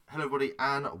everybody,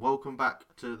 and welcome back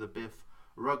to the Biff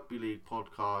Rugby League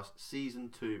podcast, Season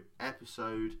 2,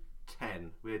 Episode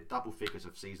 10. We're double figures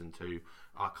of Season 2.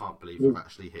 I can't believe we've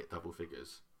actually hit double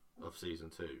figures of Season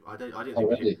 2. I didn't think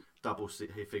we hit double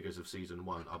figures of Season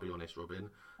 1, I'll be honest, Robin.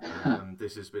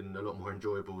 This has been a lot more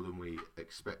enjoyable than we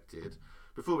expected.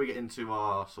 Before we get into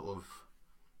our sort of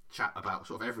chat about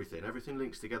sort of everything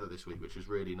links together this week, which is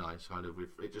really nice.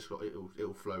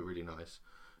 It'll flow really nice.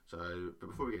 So, but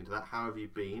before we get into that, how have you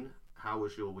been? How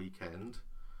was your weekend?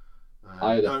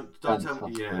 Don't tell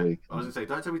me. Yeah, weekend. I was gonna say,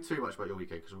 don't tell me too much about your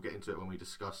weekend because we'll get into it when we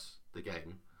discuss the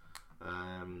game.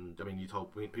 I mean, you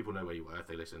told people know where you were if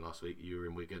they listened last week. You were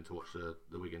in Wigan to watch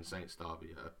the Wigan Saints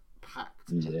derby at a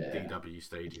packed DW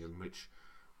stadium, which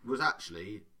was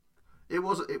actually it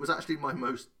was actually my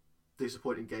most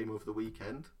disappointing game of the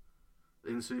weekend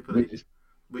in Super League.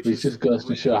 Which just goes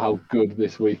to show how good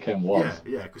this weekend was.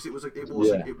 Yeah, because it was a good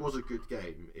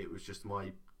game. It was just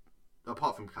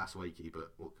apart from Castlewakey,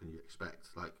 but what can you expect?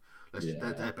 Like, that's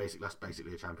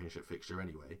basically a championship fixture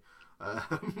anyway.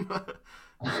 But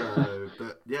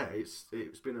yeah, it's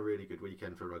been a really good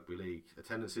weekend for Rugby League.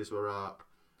 Attendances were up.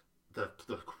 The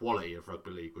quality of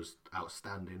Rugby League was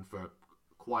outstanding for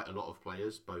quite a lot of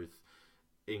players, both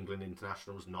England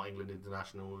internationals, not England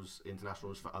internationals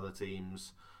for other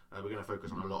teams. We're going to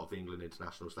focus on a lot of the England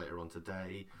internationals later on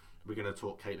today. We're going to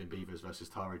talk Caitlin Beevers versus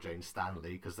Tara Jane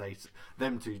Stanley because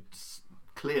them two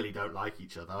clearly don't like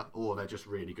each other, or they're just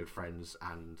really good friends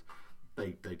and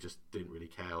they just didn't really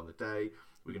care on the day.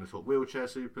 We're going to talk Wheelchair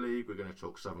Super League. We're going to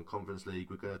talk Southern Conference League.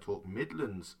 We're going to talk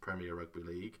Midlands Premier Rugby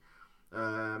League.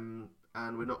 And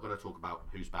we're not going to talk about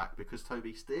who's back because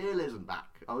Toby still isn't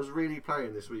back. I was really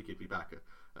praying this week he'd be back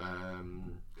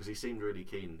because he seemed really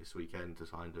keen this weekend to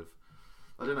kind of.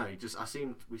 I don't know.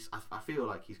 I feel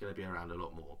like he's going to be around a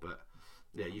lot more. But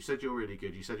yeah, you said you're really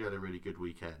good. You said you had a really good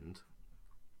weekend.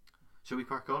 Shall we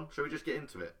crack on? Shall we just get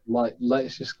into it?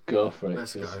 Let's just go for it.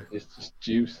 Let's go. It's just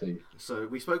juicy. So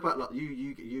we spoke about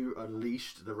you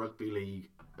unleashed the Rugby League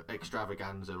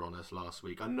extravaganza on us last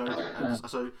week. I know.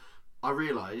 So I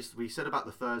realised we said about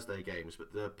the Thursday games,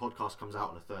 but the podcast comes out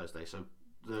on a Thursday. So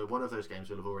one of those games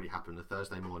will have already happened. The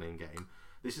Thursday morning game.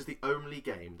 This is the only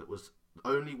game that was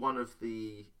only one of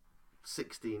the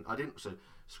 16.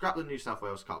 Scrap the New South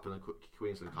Wales Cup and the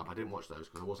Queensland Cup. I didn't watch those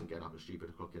because I wasn't getting up at stupid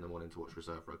o'clock in the morning to watch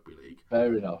Reserve Rugby League.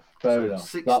 Fair enough.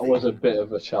 16, that was a bit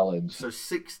of a challenge. So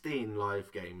 16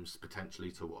 live games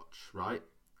potentially to watch, right?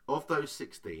 Of those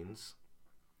 16s,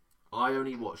 I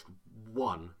only watched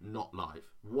one not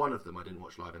live. One of them I didn't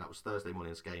watch live, and that was Thursday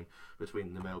morning's game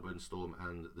between the Melbourne Storm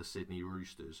and the Sydney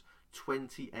Roosters.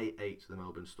 28-8 to the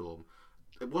Melbourne Storm.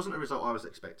 It wasn't a result I was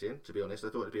expecting, to be honest. I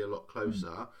thought it'd be a lot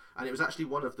closer. And it was actually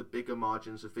one of the bigger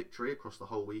margins of victory across the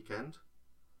whole weekend.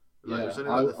 It was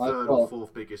only the third or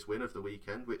fourth biggest win of the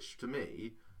weekend, which to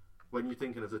me, when you're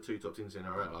thinking of the two top teams in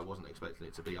NRL, I wasn't expecting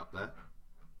it to be up there.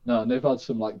 No, and they've had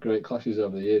some great clashes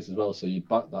over the years as well, so you'd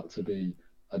back that to be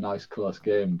a nice close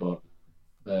game. But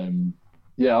I'm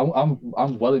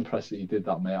well impressed that you did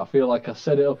that, mate. I feel like I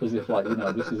set it up as if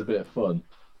this is a bit of fun.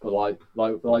 But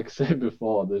like I said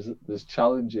before, there's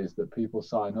challenges that people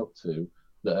sign up to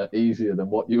that are easier than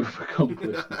what you've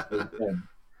accomplished this weekend.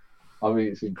 I mean,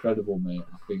 it's incredible, mate.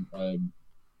 I think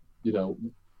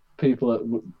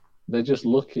people they're just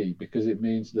lucky because it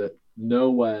means that no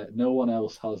one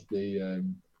else has the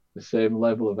same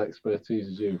level of expertise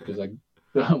as you. Because I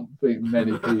don't think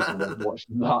many people have watched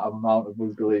that amount of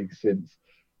Rugby League since.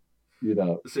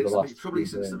 Probably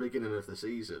since the beginning of the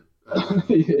season.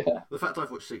 Yeah. The fact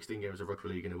I've watched 16 games of Rugby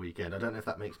League in a weekend, I don't know if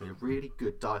that makes me a really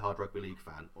good die-hard Rugby League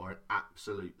fan or an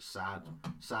absolute saddo.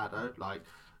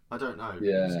 I don't know.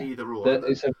 Yeah. It's either or.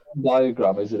 It's a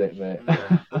diagram, isn't it, mate?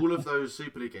 Yeah. All of those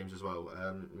Super League games as well.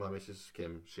 My missus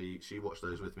Kim, she watched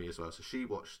those with me as well. So she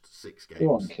watched 6 games.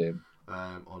 Go on, Kim.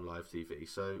 On live TV.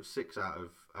 So 6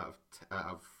 out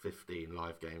of 15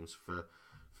 live games for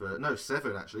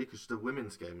 7 actually, because the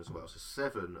women's game as well. So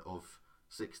 7 of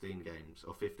 16 games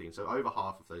or 15. So over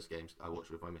half of those games I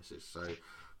watched with my missus. So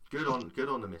good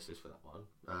on the missus for that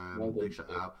one. Big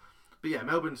shout out. But yeah,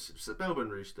 Melbourne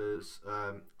Roosters,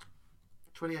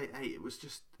 28-8. It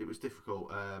was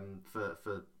difficult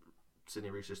for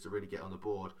Sydney Roosters to really get on the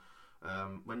board.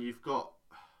 When you've got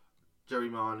Jerry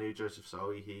Manu, Joseph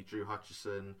Soihi, Drew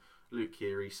Hutchison, Luke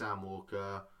Keary, Sam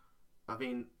Walker. I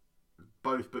mean,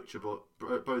 both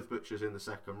butchers in the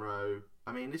second row.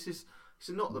 I mean, this is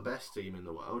not the best team in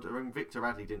the world. I mean, Victor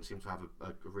Radley didn't seem to have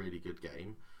a really good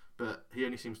game, but he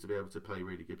only seems to be able to play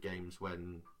really good games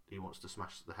when he wants to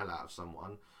smash the hell out of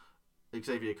someone.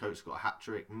 Xavier Coates got a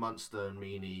hat-trick. Munster and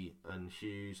Meaney and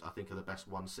Hughes, I think, are the best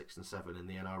 1, 6 and 7 in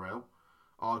the NRL.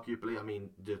 arguably. I mean,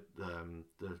 the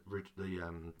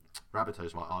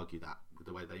Rabbitohs might argue that with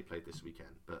the way they played this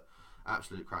weekend, but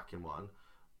absolute cracking one.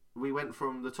 We went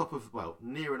from the top of, well,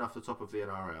 near enough the top of the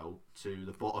NRL to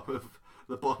the bottom of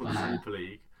the Super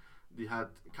League. You had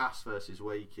Cass versus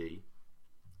Wakey,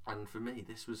 and for me,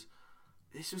 this was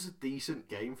a decent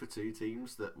game for two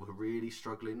teams that were really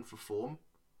struggling for form.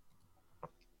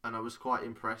 And I was quite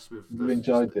impressed with. You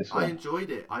enjoyed this one? I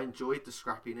enjoyed it. I enjoyed the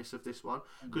scrappiness of this one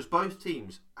because both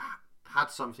teams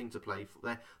had something to play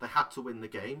for. They had to win the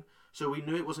game, so we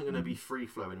knew it wasn't going to be free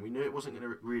flowing. We knew it wasn't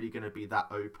really going to be that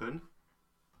open.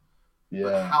 Yeah.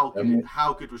 But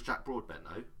how good was Jack Broadbent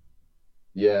though?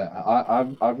 Yeah,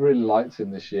 I've really liked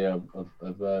him this year.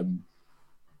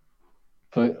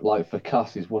 For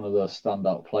Cass, he's one of those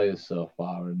standout players so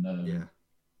far, and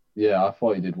yeah, I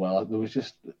thought he did well.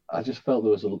 I just felt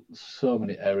there was so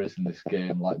many errors in this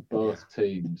game. Like both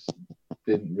teams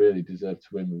didn't really deserve to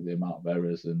win with the amount of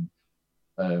errors, and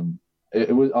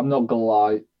it was. I'm not gonna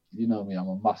lie, you know me, I'm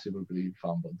a massive Rugby League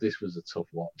fan, but this was a tough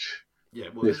watch. Yeah,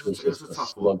 well, it was a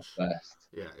tough watch.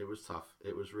 Yeah, it was tough.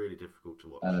 It was really difficult to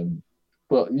watch.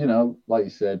 But you know, like you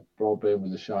said, Broadbent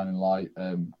was a shining light.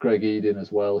 Greg Eden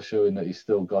as well, showing that he's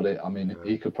still got it. I mean,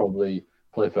 he could probably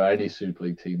play for any Super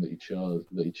League team that he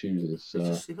chooses.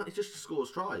 So. He just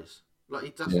scores tries.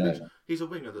 Like he's a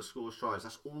winger that scores tries.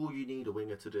 That's all you need a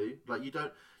winger to do. Like you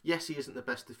don't. Yes, he isn't the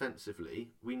best defensively.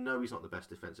 We know he's not the best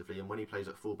defensively, and when he plays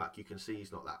at fullback, you can see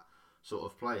he's not that sort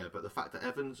of player. But the fact that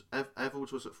Evans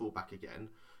was at fullback again,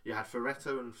 you had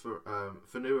Ferretto and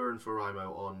Fanua and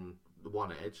Faraimo on the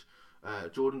one edge.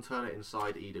 Jordan Turner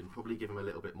inside Eden probably give him a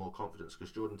little bit more confidence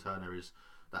because Jordan Turner is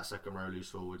that second row loose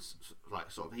forwards,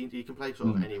 like sort of he can play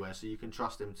sort of anywhere, so you can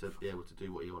trust him to be able to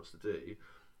do what he wants to do.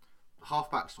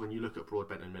 Halfbacks, when you look at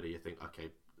Broadbent and Miller, you think, okay,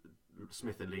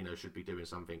 Smith and Lino should be doing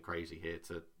something crazy here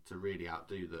to really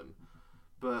outdo them.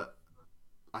 But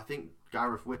I think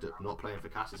Gareth Widdop not playing for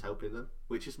Cass is helping them,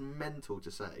 which is mental to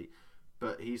say.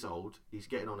 But he's old, he's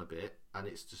getting on a bit, and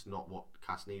it's just not what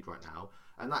Cass need right now.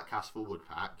 And that Cass forward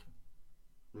pack,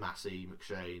 Massey,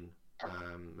 McShane,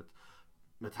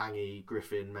 Matangi,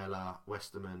 Griffin, Mellor,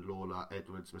 Westerman, Lawler,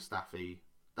 Edwards, Mustafi.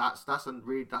 That's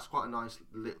quite a nice.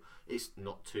 It's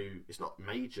not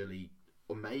majorly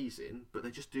amazing, but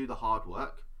they just do the hard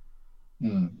work.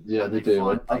 Yeah, they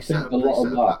do. I think a lot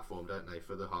of that platform, don't they,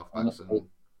 for the halfbacks? And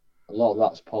a lot of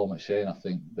that's Paul McShane. I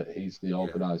think that he's the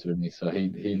organizer, and so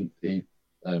he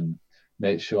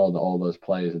makes sure that all those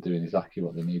players are doing exactly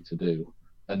what they need to do.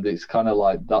 And it's kind of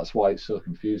like that's why it's so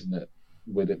confusing that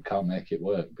Widdop can't make it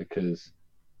work because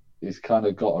he's kind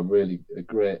of got a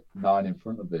great nine in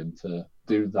front of him to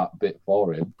do that bit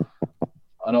for him.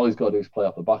 And all he's got to do is play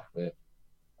off the back of it.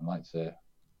 I might say,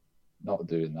 not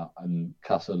doing that. And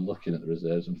Casa looking at the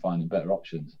reserves and finding better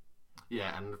options.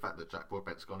 Yeah, and the fact that Jack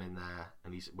Broadbent's gone in there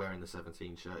and he's wearing the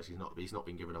 17 shirts, he's not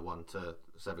been given a 1 to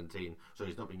 17, so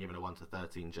he's not been given a 1 to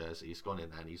 13 jersey. He's gone in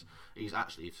there and he's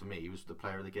actually, for me, he was the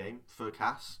player of the game for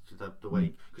Cass, the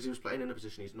way, because he was playing in a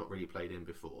position he's not really played in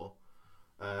before,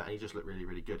 and he just looked really,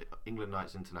 really good. England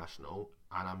Knights International,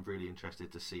 and I'm really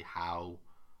interested to see how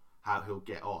he'll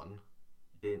get on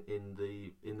in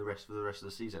the rest of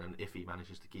the season, and if he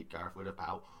manages to keep Gareth Widdop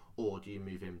out. Or do you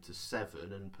move him to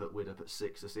 7 and put Widdop at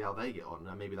 6 to see how they get on?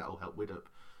 And maybe that will help Widdop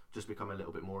just become a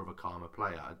little bit more of a calmer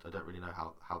player. I don't really know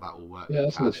how that will work. Yeah,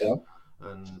 that's a good shout.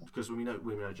 And because we know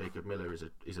Jacob Miller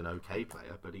is an okay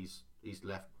player, but he's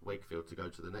left Wakefield to go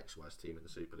to the next worst team in the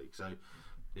Super League. So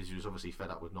he was obviously fed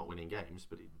up with not winning games,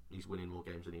 but he's winning more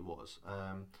games than he was.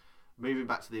 Moving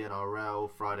back to the NRL,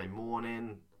 Friday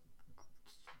morning,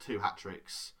 2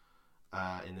 hat-tricks.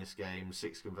 In this game,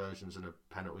 6 conversions and a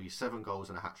penalty, 7 goals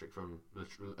and a hat-trick from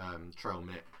Trell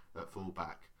Mitt at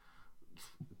fullback.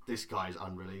 This guy is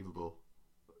unbelievable.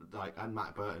 And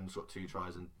Matt Burton's got 2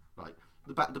 tries, and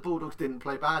the Bulldogs didn't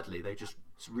play badly. They just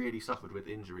really suffered with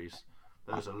injuries.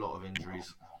 There was a lot of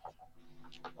injuries.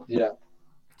 Yeah.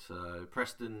 So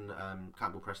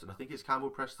Campbell Preston, I think it's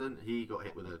Campbell Preston. He got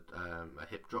hit with a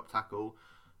hip drop tackle.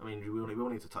 I mean, we all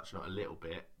need to touch on it a little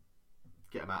bit.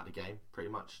 Get him out of the game, pretty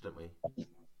much, don't we?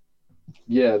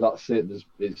 Yeah, that's it. It's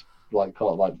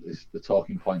it's the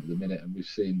talking point at the minute, and we've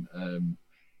seen in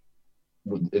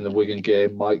the Wigan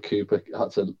game, Mike Cooper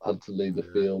had to leave the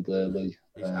field early.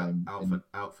 He's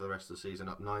out for the rest of the season.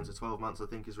 Up 9 to 12 months, I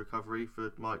think, is recovery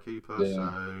for Mike Cooper.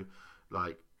 Yeah.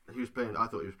 So, he was playing. I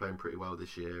thought he was playing pretty well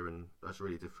this year, and that's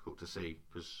really difficult to see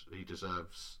because he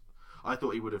deserves. I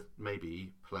thought he would have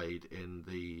maybe played in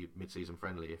the mid-season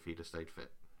friendly if he'd have stayed fit.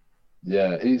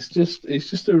 Yeah, it's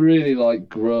just a really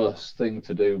gross thing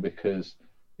to do because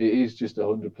it is just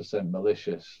 100%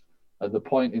 malicious. At the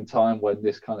point in time when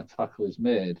this kind of tackle is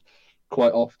made,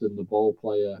 quite often the ball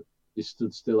player is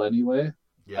stood still anyway,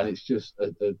 Yeah, and it's just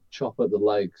a chop at the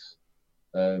legs,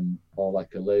 or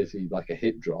like a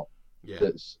hip drop yeah,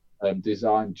 that's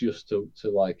designed just to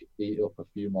like eat up a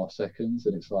few more seconds,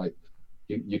 and it's like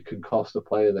you can cost a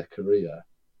player their career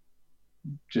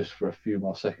just for a few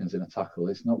more seconds in a tackle.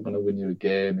 It's not going to win you a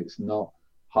game. It's not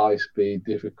high speed,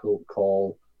 difficult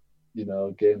call,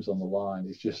 games on the line.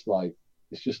 It's just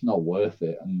not worth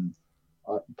it. And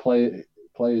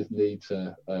players need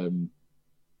to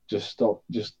just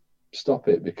stop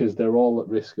it, because they're all at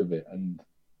risk of it, and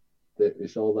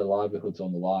it's all their livelihoods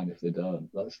on the line if they don't.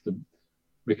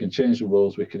 We can change the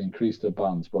rules, we can increase the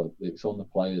bans, but it's on the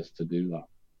players to do that.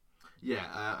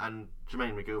 yeah. And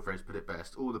Jermaine McGilvray's put it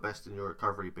best. All the best in your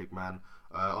recovery, big man.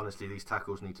 Honestly, these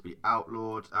tackles need to be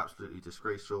outlawed. Absolutely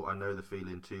disgraceful. I know the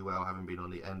feeling too well, having been on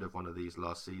the end of one of these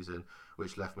last season,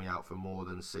 which left me out for more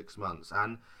than 6 months.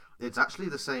 And it's actually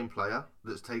the same player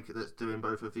that's doing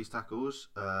both of these tackles.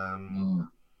 I'm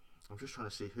just trying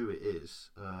to see who it is.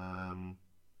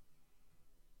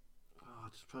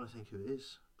 Just trying to think who it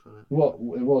is. What,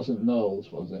 it wasn't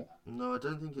Knowles, was it? No, I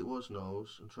don't think it was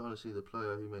Knowles. I'm trying to see the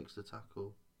player who makes the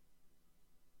tackle.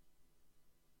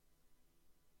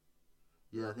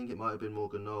 Yeah, I think it might have been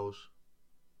Morgan Knowles.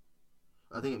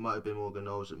 I think it might have been Morgan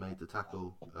Knowles that made the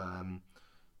tackle.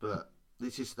 But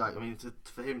it's just like, I mean,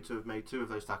 for him to have made 2 of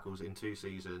those tackles in 2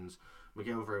 seasons,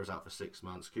 McGilvray was out for 6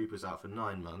 months, Cooper's out for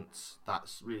 9 months.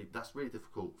 That's really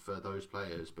difficult for those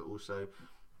players. But also,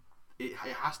 it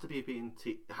has to be being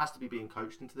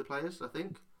coached into the players, I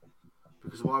think,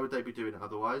 because why would they be doing it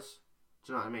otherwise?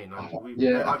 Do you know what I mean?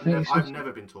 Like, I've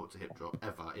never been taught to hip drop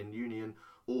ever in union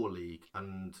or league,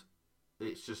 and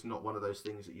it's just not one of those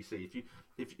things that you see.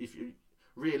 If you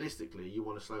realistically you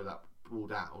want to slow that ball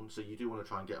down, so you do want to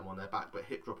try and get them on their back, but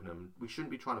hip dropping them, we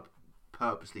shouldn't be trying to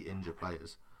purposely injure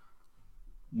players.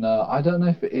 No, I don't know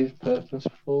if it is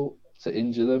purposeful to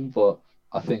injure them, but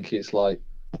I think it's like,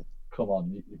 come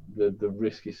on, the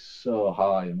risk is so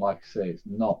high, and like I say, it's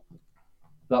not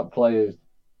that player's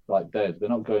like dead. They're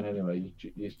not going anywhere.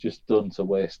 It's just done to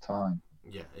waste time.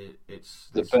 Yeah, it's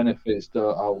the benefits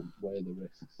don't outweigh the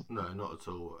risks. No, not at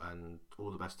all. And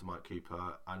all the best to Mike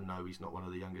Cooper. I know he's not one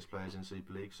of the youngest players in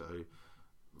Super League, so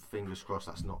fingers crossed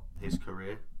that's not his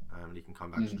career. And he can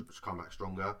come back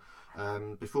stronger.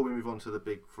 Before we move on to the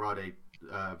big Friday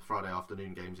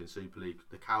afternoon games in Super League,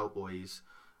 the Cowboys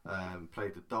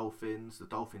played the Dolphins. The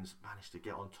Dolphins managed to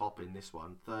get on top in this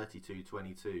one,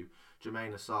 32-22.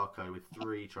 Jermaine Osako with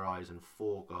 3 tries and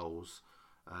 4 goals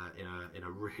in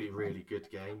a really good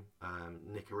game.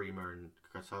 Nick Arima and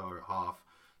Katoa at half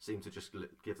seemed to just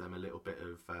give them a little bit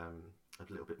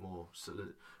more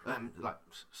solid,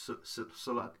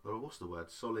 solid. What's the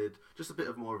word? Solid. Just a bit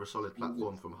of more of a solid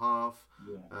platform from half.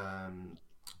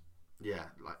 Yeah.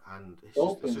 And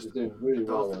it's just doing really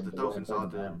well. The Dolphins are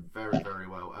doing very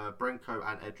well. Brenko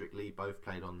and Edric Lee both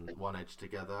played on one edge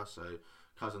together, so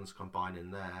Cousins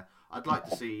combining there. I'd like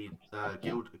to see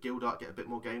Gildart get a bit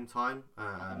more game time,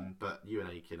 but Ewan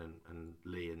Aiken and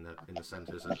Lee in the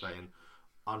centres are playing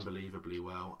unbelievably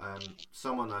well.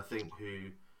 Someone I think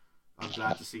who I'm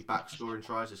glad to see back scoring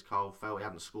tries is Carl Felt. He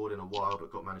hadn't scored in a while,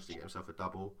 but managed to get himself a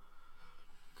double.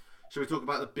 Shall we talk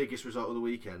about the biggest result of the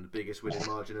weekend, the biggest winning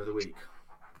margin of the week?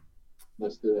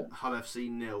 Let's do it. Hull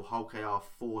FC 0, Hull KR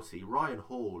 40. Ryan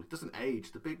Hall, doesn't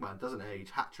age. The big man doesn't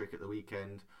age. Hat trick at the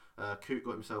weekend. Coot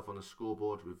got himself on the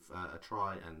scoreboard with a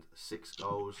try and 6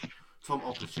 goals. Tom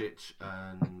Opicic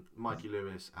and Mikey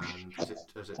Lewis and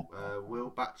is it Will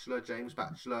Batchelor, James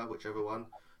Batchelor, whichever one.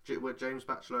 James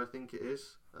Batchelor, I think it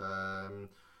is.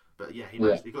 But yeah, he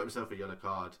got himself a yellow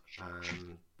card.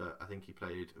 But I think he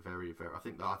played very. I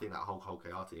think that whole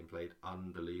KR team played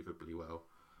unbelievably well.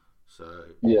 So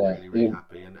really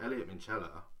happy. And Elliot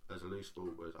Minchella as a loose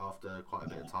forward after quite a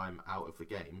bit of time out of the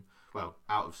game,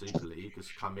 out of Super League, has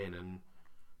come in and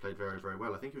played very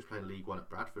well. I think he was playing League One at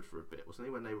Bradford for a bit, wasn't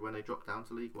he? When they dropped down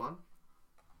to League One.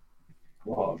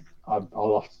 Well,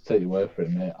 I'll have to take your word for it,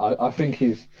 mate. I think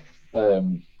he's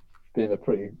been a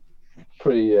pretty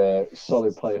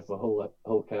solid player for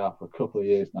Hull KR for a couple of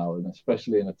years now, and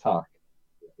especially in attack,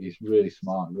 he's really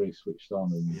smart, really switched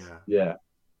on, and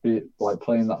like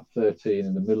playing that 13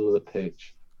 in the middle of the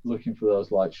pitch, looking for those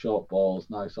like short balls,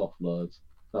 nice offloads.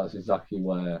 That's exactly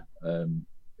where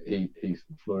he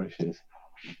flourishes.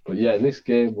 But yeah, this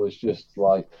game was just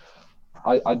like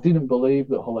I didn't believe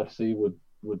that Hull FC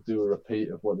would do a repeat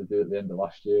of what they did at the end of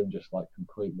last year and just like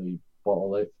completely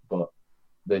bottle it, but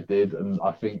they did, and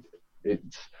I think it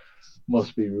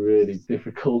must be really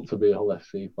difficult to be a Hull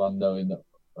FC fan knowing that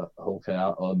Hull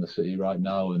KR own the city right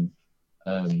now, and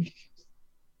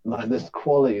like this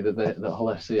quality that Hull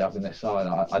FC have in their side.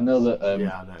 I know that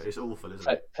Yeah, I know. It's awful,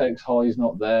 isn't it? Tex Hoy's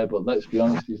not there, but let's be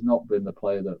honest, he's not been the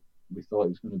player that we thought he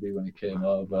was going to be when he came No,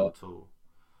 over. not at all.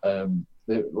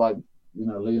 They, like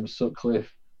Liam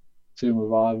Sutcliffe, Tuma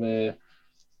Varve,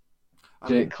 I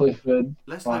Jake mean, Clifford,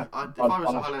 let's Brad, think. If Brad I was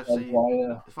a Bash, Hull Brad FC,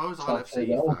 Dwyer, if I was a Hull Saturday,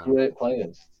 they're FC all fan, great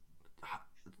players.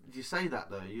 you say that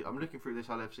though. I'm looking through this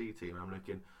Hull FC team, and I'm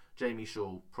looking. Jamie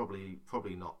Shaw probably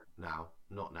not now,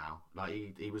 not now.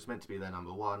 Like he was meant to be their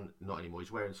number one, not anymore.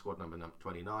 He's wearing squad number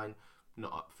 29,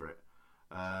 not up for it.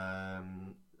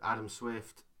 Adam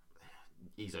Swift,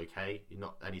 he's okay. He's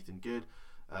not anything good.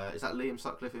 Is that Liam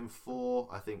Sutcliffe in 4?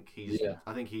 I think he's. Yeah.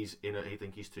 I think he's in. I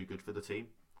think he's too good for the team.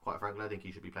 Quite frankly, I think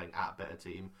he should be playing at a better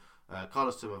team.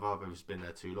 Carlos Tumavava has been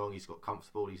there too long. He's got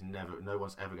comfortable. No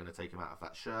one's ever going to take him out of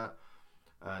that shirt.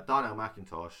 Darnell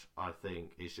McIntosh, I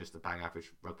think, is just a bang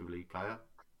average rugby league player.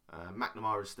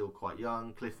 McNamara is still quite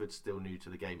young. Clifford's still new to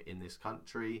the game in this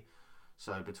country.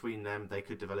 So between them, they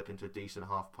could develop into a decent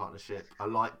half partnership. I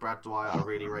like Brad Dwyer. I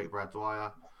really rate Brad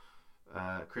Dwyer.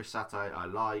 Chris Satay, I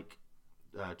like.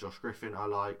 Josh Griffin, I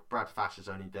like. Brad Fash is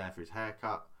only there for his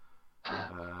haircut.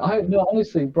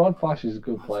 Honestly, Brad Bash is a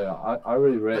good player. I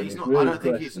really rate him. He's not. Really I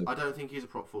don't think he's a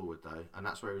prop forward though, and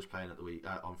that's where he was playing at the week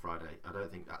on Friday. I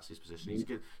don't think that's his position. He's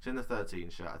good. He's in the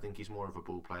 13 shirt. I think he's more of a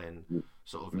ball playing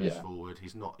sort of loose forward.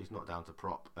 He's not down to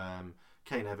prop.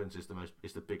 Kane Evans is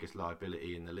the biggest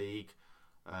liability in the league.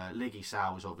 Liggy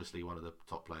Sow is obviously one of the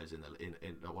top players in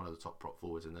one of the top prop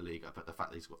forwards in the league. But the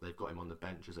fact that they've got him on the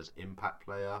bench as an impact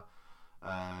player.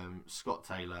 Scott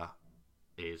Taylor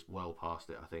is well past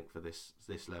it, I think, for this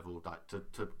level. Like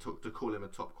to call him a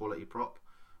top quality prop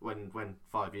when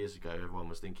 5 years ago everyone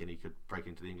was thinking he could break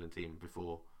into the England team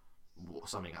before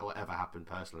whatever happened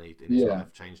personally in his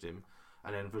life changed him.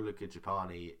 And then Vuluka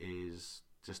Japani is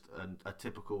just a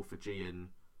typical Fijian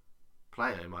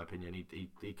player, in my opinion.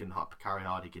 He can carry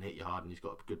hard, he can hit you hard, and he's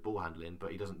got good ball handling,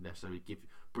 but he doesn't necessarily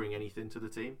bring anything to the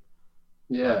team.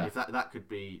 Yeah, if that could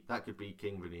be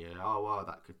King Vanier,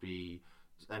 that could be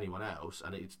anyone else,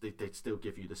 and they'd still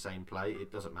give you the same play.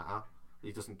 It doesn't matter.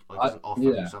 He doesn't offer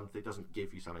you something. It doesn't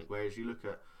give you something. Whereas you look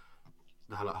at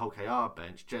the Hull KR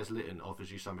bench, Jez Litton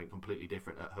offers you something completely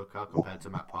different at hooker compared to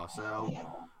Matt Parcell.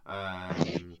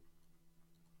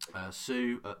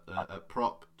 Sue at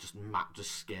prop, just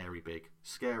scary big.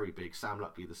 Sam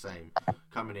Luckley the same.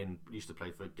 Coming in, used to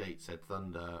play for Gateshead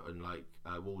Thunder and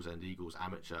Wallsend Eagles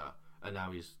amateur, and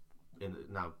now he's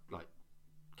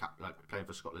playing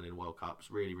for Scotland in World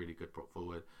Cups. Really, really good prop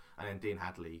forward. And then Dean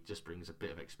Hadley just brings a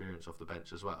bit of experience off the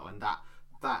bench as well. And that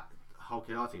whole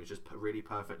KR team is just really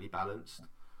perfectly balanced.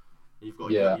 You've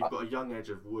got a young edge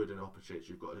of Wood and Opposite.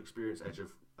 You've got an experienced edge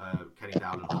of Kenny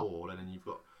Dowland Hall, and then you've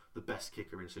got the best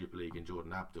kicker in Super League in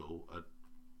Jordan Abdul,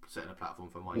 setting a platform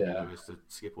for Mike Lewis to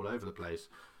skip all over the place.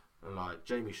 And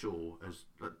Jamie Shaw has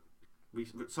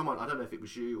someone, I don't know if it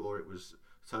was you or it was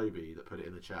Toby that put it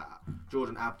in the chat.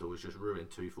 Jordan Abdul has just ruined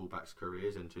 2 fullbacks'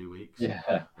 careers in 2 weeks.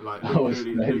 Yeah,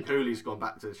 Luke Hooley's gone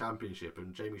back to the Championship,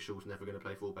 and Jamie Shaw's never going to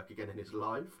play fullback again in his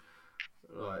life.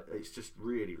 It's just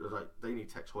really they need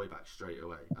Tex Hoy back straight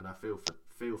away, and I feel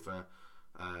for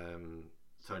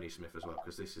Tony Smith as well,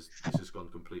 because this has gone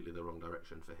completely the wrong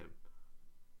direction for him.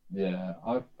 Yeah,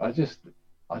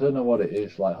 I don't know what it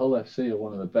is. Hull FC are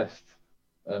one of the best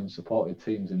supported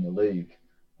teams in the league.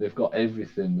 They've got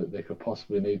everything that they could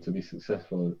possibly need to be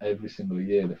successful, and every single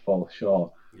year they fall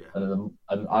short. Yeah.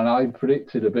 And I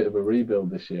predicted a bit of a rebuild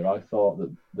this year. I thought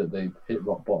that they hit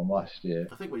rock bottom last year.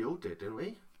 I think we all did, didn't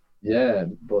we? Yeah,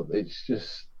 but it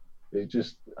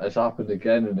just has happened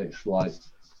again, and it's like,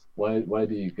 where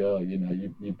do you go?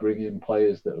 You bring in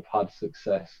players that have had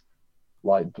success,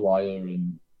 like Dwyer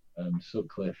and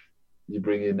Sutcliffe. You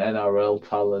bring in NRL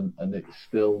talent, and it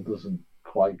still doesn't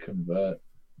quite convert.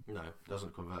 No, it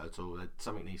doesn't convert at all.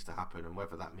 Something needs to happen, and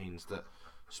whether that means that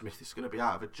Smith is going to be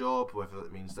out of a job, whether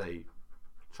that means they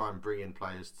try and bring in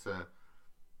players to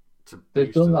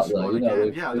they've done that though.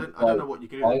 I don't know what you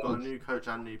can do. They've got a new coach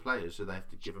and new players, so they have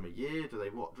to give them a year.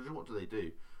 What do they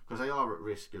do? Because they are at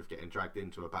risk of getting dragged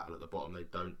into a battle at the bottom they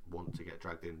don't want to get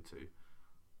dragged into.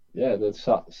 Yeah, they're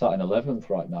sat in 11th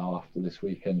right now after this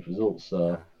weekend's results.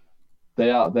 So they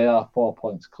are 4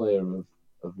 points clear of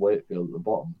Wakefield at the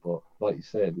bottom. But like you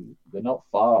said, they're not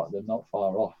far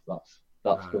off.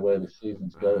 That's the way the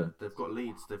season's going. They've got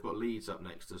Leeds up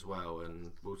next as well,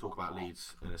 and we'll talk about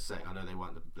Leeds in a sec. I know they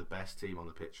weren't the best team on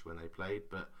the pitch when they played,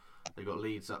 but they've got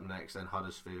Leeds up next, then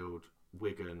Huddersfield,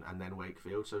 Wigan, and then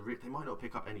Wakefield. So they might not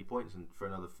pick up any points for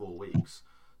another 4 weeks.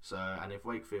 So, and if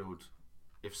Wakefield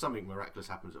if something miraculous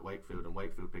happens at Wakefield and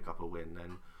Wakefield pick up a win,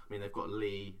 then I mean they've got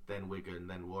Lee, then Wigan,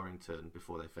 then Warrington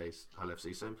before they face Hull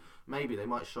FC. So maybe they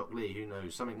might shock Lee. Who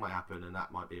knows? Something might happen, and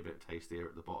that might be a bit tastier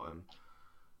at the bottom.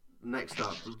 Next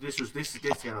up, this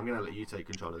game. I'm going to let you take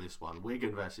control of this one.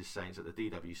 Wigan versus Saints at the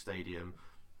DW Stadium.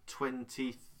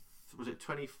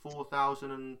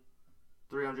 24,305?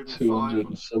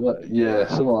 200, something like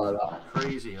that.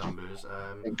 Crazy numbers.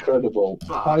 Incredible.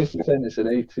 Highest attendance in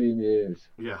 18 years.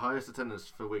 Yeah, highest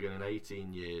attendance for Wigan in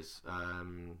 18 years,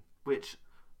 which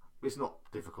is not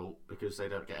difficult because they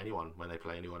don't get anyone when they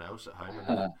play anyone else at home.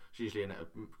 And it's usually in a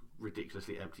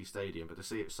ridiculously empty stadium, but to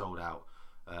see it sold out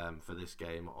for this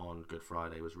game on Good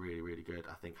Friday was really, really good.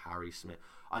 I think Harry Smith.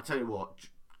 I tell you what,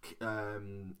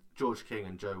 George King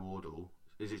and Joe Wardle.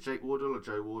 Is it Jake Wardle or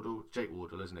Joe Wardle? Jake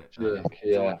Wardle, isn't it?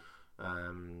 Yeah.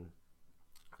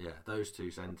 Yeah, those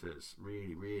two centres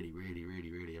really, really, really,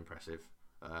 really, really impressive.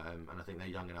 And I think they're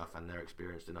young enough and they're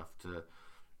experienced enough to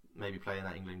maybe play in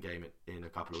that England game in a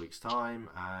couple of weeks' time,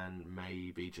 and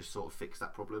maybe just sort of fix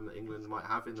that problem that England might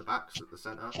have in the backs at the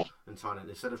centre, and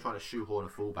instead of trying to shoehorn a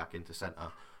fullback into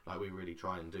centre like we really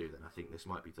try and do, then I think this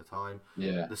might be the time.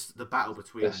 Yeah. The battle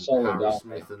between Harry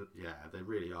Smith and they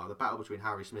really are. The battle between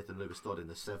Harry Smith and Lewis Dodd in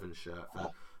the 7 shirt for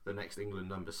the next England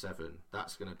number 7.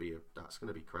 That's going to be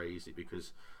crazy,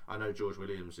 because I know George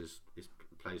Williams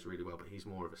plays really well, but he's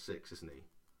more of a 6, isn't he?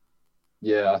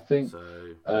 Yeah, I think so.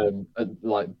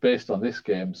 Like based on this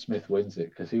game, Smith wins it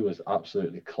because he was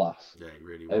absolutely class. Yeah, he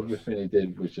really was. Everything he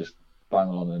did was just bang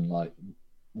on, and like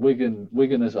Wigan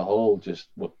as a whole just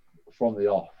were, from the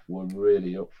off, were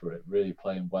really up for it, really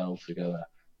playing well together,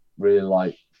 really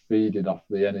like feeding off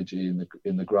the energy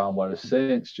in the ground. Whereas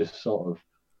Saints just sort of,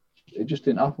 it just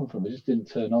didn't happen for them. It just didn't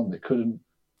turn on. They couldn't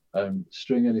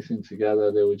string anything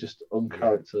together. They were just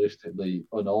uncharacteristically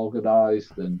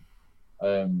unorganised, and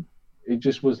it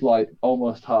just was like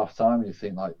almost half time. And you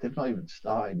think like they've not even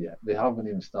started yet. They haven't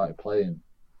even started playing,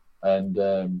 and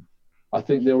I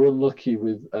think they were unlucky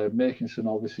with Makinson.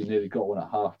 Obviously, nearly got one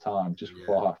at half time, just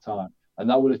before half time, and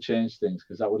that would have changed things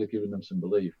because that would have given them some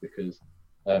belief. Because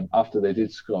after they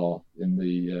did score in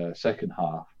the second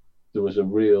half, there was a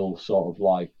real sort of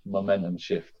like momentum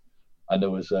shift, and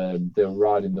there was they were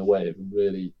riding the wave and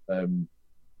really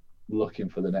looking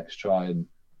for the next try, and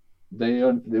they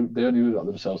only got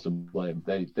themselves to blame.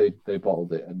 They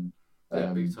bottled it, and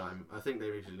big time. I think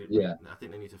they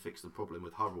need to fix the problem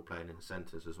with Hurrell playing in the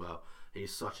centres as well.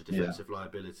 He's such a defensive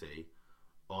liability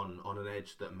on an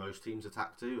edge that most teams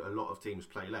attack to. A lot of teams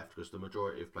play left because the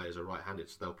majority of players are right-handed,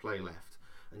 so they'll play left.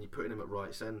 And you're putting him at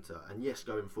right centre, and yes,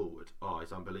 going forward,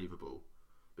 he's unbelievable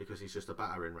because he's just a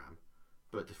battering ram.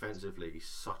 But defensively, he's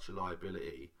such a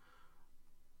liability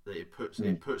that it puts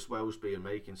Wellesby and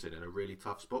Makinson in a really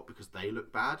tough spot because they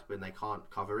look bad when they can't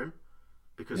cover him.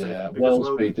 Because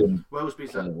Wellesby didn't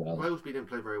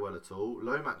play very well at all.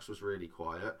 Lomax was really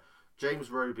quiet.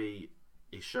 James Roby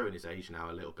is showing his age now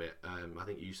a little bit. I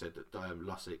think you said that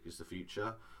Lussick is the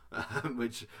future,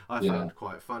 which I found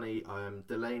quite funny.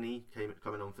 Delaney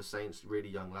coming on for Saints, really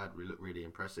young lad, looked really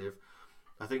impressive.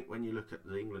 I think when you look at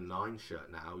the England 9 shirt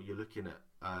now, you're looking at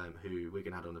who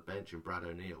Wigan had on the bench, and Brad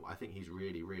O'Neill. I think he's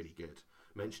really, really good.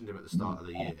 Mentioned him at the start of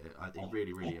the year. He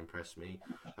really, really impressed me.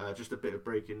 Just a bit of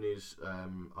breaking news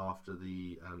after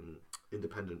the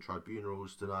independent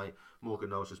tribunals tonight.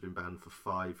 Morgan Knowles has been banned for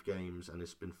 5 games and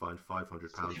has been fined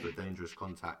 £500 for dangerous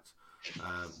contact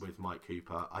with Mike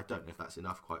Cooper. I don't know if that's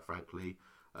enough, quite frankly.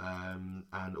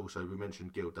 And also we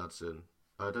mentioned Gil Dudson.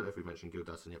 I don't know if we mentioned Gil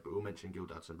Dudson yet, but we'll mention Gil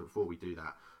Dudson. But before we do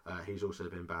that, he's also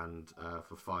been banned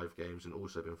for 5 games and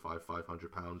also been fined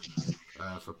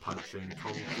 £500 for punching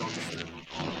Tom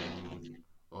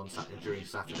Johnston during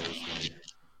Saturday's game.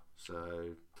 So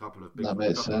a couple of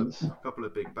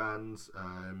big bans.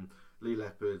 Lee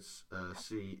Leopard's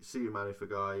Siu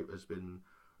Manifagai has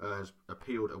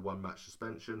appealed a 1-match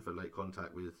suspension for late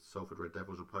contact with Salford Red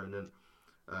Devils opponent.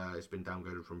 It's been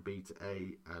downgraded from B to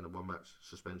A, and a 1-match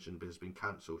suspension has been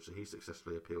cancelled. So he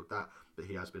successfully appealed that, but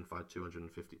he has been fined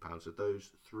 £250. So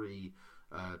those 3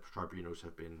 tribunals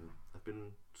have been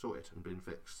sorted and been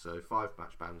fixed. So 5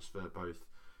 match bans for both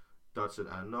Dudson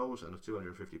and Knowles, and a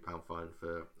 £250 fine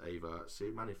for Ava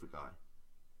Siu Manifagai.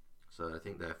 So I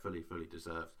think they're fully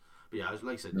deserved. But yeah,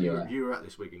 like I said, you were at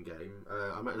this Wigan game.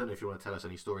 I don't know if you want to tell us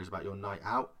any stories about your night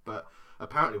out, but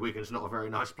apparently Wigan's not a very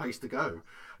nice place to go.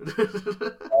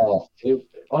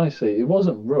 Honestly, it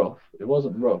wasn't rough.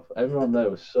 Everyone there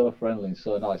was so friendly and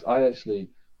so nice. I actually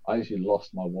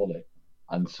lost my wallet,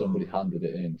 and somebody handed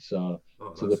it in. So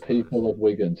to the people of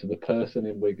Wigan, to the person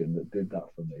in Wigan that did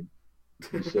that for me,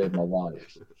 you saved my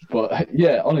life. But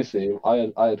yeah, honestly,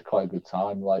 I had quite a good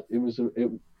time. Like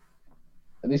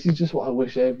And this is just what I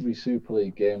wish every Super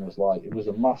League game was like. It was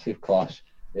a massive clash.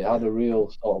 It had a real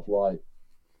sort of like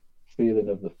feeling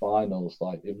of the finals.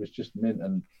 Like it was just mint,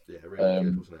 and Yeah, really good,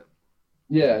 um, wasn't it?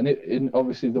 yeah, and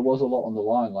obviously there was a lot on the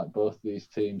line. Like both these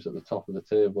teams at the top of the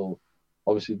table,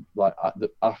 obviously, like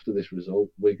after this result,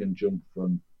 Wigan jumped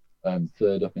from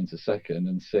third up into second,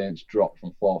 and Saints dropped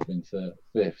from fourth into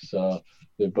fifth. So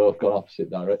they've both gone opposite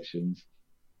directions.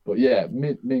 But yeah,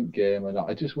 mint game, and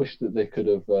I just wish that they could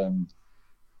have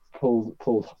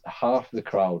pulled half the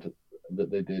crowd that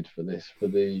they did for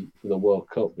the World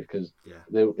Cup, because Yeah.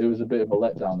 it was a bit of a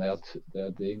letdown. They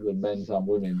had the England men's and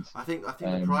women's. I think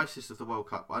the prices of the World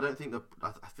Cup. I don't think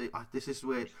this is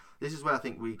where I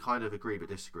think we kind of agree but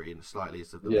disagree and slightly.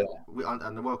 Is that Yeah,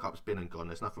 and the World Cup's been and gone.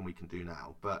 There's nothing we can do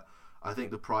now. But I think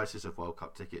the prices of World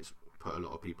Cup tickets put a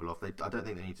lot of people off. I don't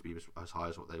think they need to be as high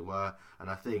as what they were. And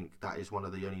I think that is one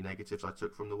of the only negatives I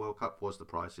took from the World Cup was the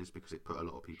prices, because it put a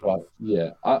lot of people right. off.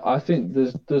 Yeah, I think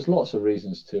there's lots of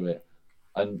reasons to it,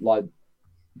 and like,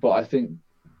 but I think,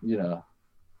 you know,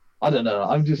 I don't know.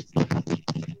 I'm just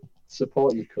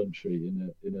support your country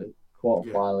in a quarter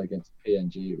Yeah, final against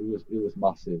PNG. It was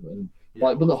massive, and yeah, it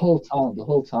like, but was. the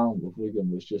whole town of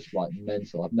Wigan was just like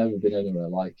mental. I've never been anywhere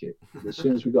like it. As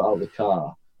soon as we got out of the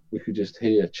car, we could just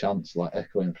hear chants like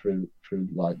echoing through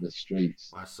like the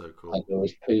streets. That's so And cool. there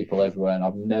was people everywhere, and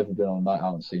I've never been on a night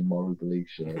out and seen more Rugby League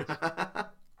shirts.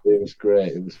 It was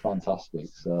great. It was fantastic.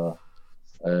 So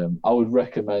I would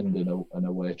recommend an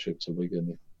away trip to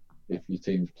Wigan if your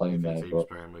team's playing If your there. team's But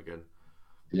playing again.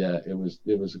 yeah, it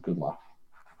was a good laugh.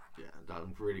 Yeah,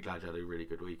 I'm really glad you had a really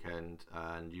good weekend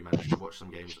and you managed to watch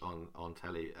some games on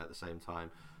telly at the same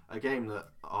time. A game that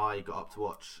I got up to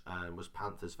watch was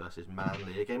Panthers versus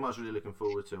Manly. A game I was really looking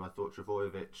forward to. I thought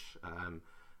Travojevic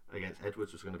against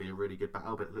Edwards was going to be a really good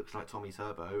battle, but it looks like Tommy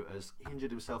Turbo has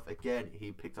injured himself again.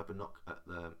 He picked up a knock at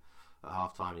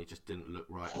half time. He just didn't look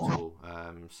right at all.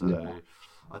 So Yeah.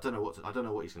 I don't know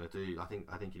what he's going to do. I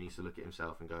think he needs to look at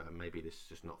himself and go, maybe this is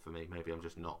just not for me. Maybe I'm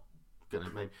just not gonna.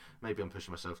 Maybe I'm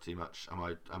pushing myself too much. Am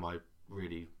I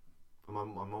really?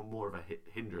 I'm more of a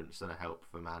hindrance than a help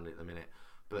for Manly at the minute.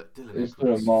 But Dylan Is there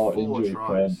a Edwards, more four injury prone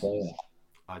tries. player?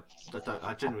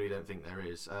 I genuinely don't think there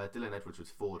is. Dylan Edwards with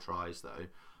 4 tries though,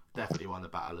 definitely won the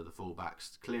battle of the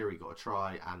fullbacks. Cleary got a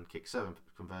try and kicked 7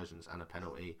 conversions and a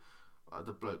penalty.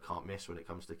 The bloke can't miss when it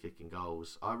comes to kicking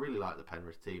goals. I really like the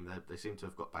Penrith team. They seem to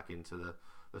have got back into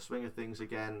the swing of things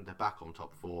again. They're back on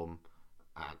top form,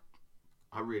 and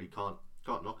I really can't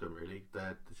knock them. Really,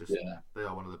 they're just Yeah. they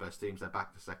are one of the best teams. They're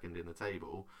back to second in the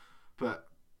table, but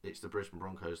it's the Brisbane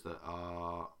Broncos that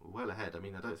are well ahead. I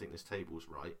mean, I don't think this table's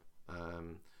right.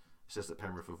 It says that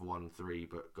Penrith have won 3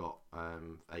 but got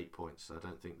 8 points. So I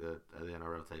don't think the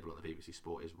NRL table on the BBC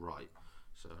Sport is right.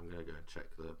 So I'm going to go and check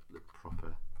the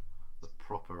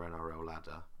proper NRL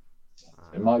ladder.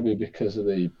 It might be because of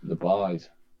the buys.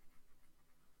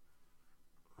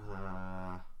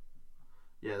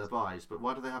 Yeah, the buys. But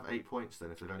why do they have 8 points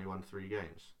then if they've only won 3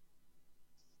 games?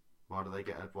 Why do they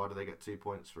get 2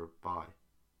 points for a buy?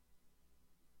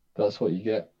 That's what you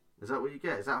get. Is that what you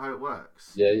get? Is that how it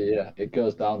works? Yeah. It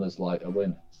goes down as like a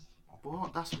win.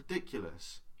 What? That's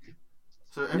ridiculous.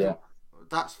 So Yeah.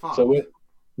 that's fucked. So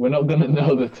we're not going to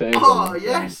know the table. Oh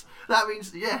yes, that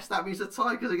means the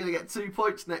Tigers are going to get 2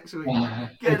 points next week.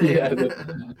 Get it?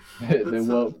 Yeah, they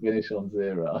won't finish on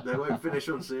 0. They won't finish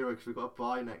on 0 because we've got a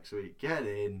bye next week. Get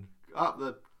in, up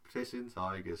the pissing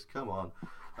Tigers. Come on.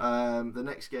 The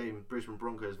next game, Brisbane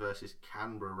Broncos versus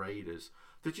Canberra Raiders.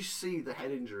 Did you see the head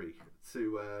injury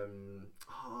to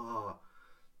I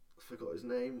forgot his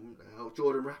name now,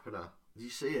 Jordan Rapiner? Did you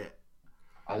see it?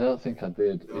 I don't think I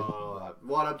did.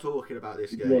 While I'm talking about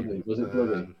this game, bloody? Was it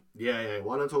bloody? Yeah.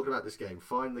 While I'm talking about this game,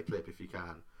 find the clip if you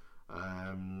can.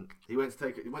 He went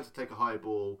to take a high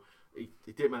ball. He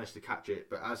did manage to catch it,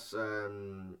 but as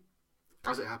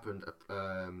it happened,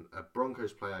 a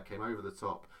Broncos player came over the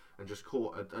top and just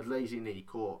caught a lazy knee,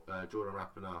 caught Jordan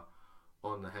Rapiner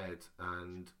on the head,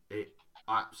 and it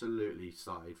absolutely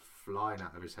started flying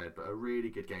out of his head. But a really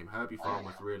good game. Herbie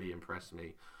Farmworth really impressed me.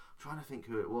 I'm trying to think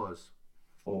who it was.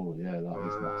 Oh yeah, that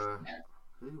was nasty.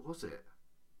 Who was it?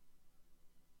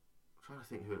 I'm trying to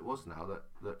think who it was now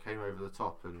that came over the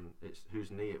top, and it's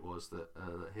whose knee it was that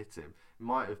hit him. It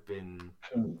might have been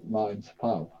Martin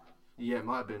Tapau. Yeah, it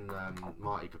might have been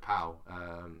Marty Kapow,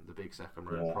 the big second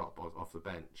row prop off the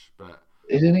bench. But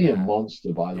isn't he a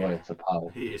monster, by the way,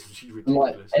 Tapau? He is ridiculous.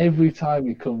 Like every time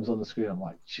he comes on the screen, I'm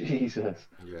like, Jesus.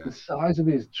 Yeah. The size of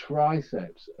his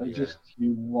triceps are just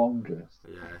humongous.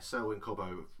 Yeah, Selwyn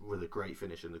Cobbo with a great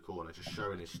finish in the corner, just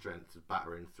showing his strength,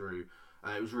 battering through.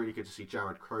 It was really good to see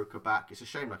Jared Croker back. It's a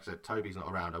shame, like I said, Toby's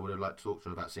not around. I would have liked to talk to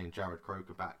him about seeing Jared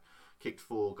Croker back. Kicked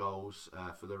 4 goals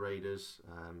for the Raiders.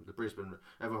 The Brisbane,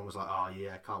 everyone was like, oh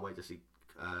yeah, can't wait to see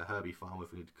Herbie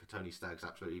Farnworth and Tony Staggs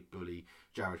absolutely bully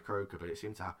Jared Croker, but it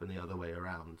seemed to happen the other way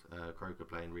around. Croker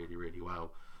playing really, really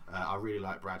well. I really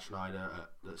like Brad Schneider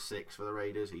at 6 for the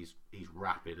Raiders. He's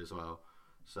rapid as well.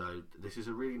 So this is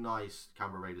a really nice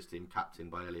Canberra Raiders team, captained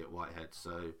by Elliot Whitehead.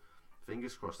 So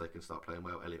fingers crossed they can start playing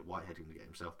well. Elliot Whitehead can get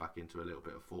himself back into a little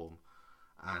bit of form,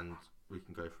 and we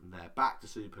can go from there. Back to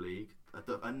Super League,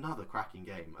 another cracking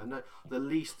game. I know the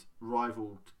least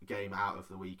rivaled game out of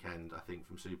the weekend, I think,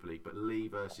 from Super League, but Lee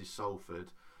versus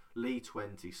Salford. Lee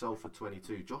 20, Salford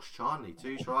 22. Josh Charnley,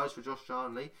 2 tries for Josh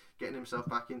Charnley, getting himself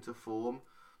back into form.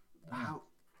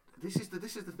 This is the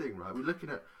thing, right? We're looking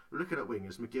at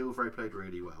wingers. McGillvray played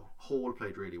really well. Hall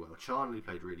played really well. Charnley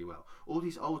played really well. All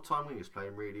these old time wingers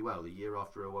playing really well the year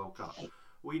after a World Cup.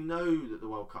 We know that the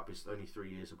World Cup is only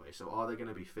 3 years away. So are they going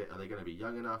to be fit? Are they going to be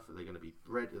young enough? Are they going to be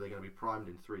ready? Are they going to be primed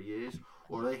in 3 years?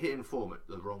 Or are they hitting form at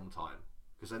the wrong time?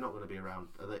 Because they're not going to be around.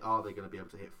 Are they going to be able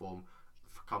to hit form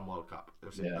come World Cup?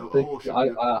 Yeah, or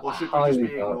should we just be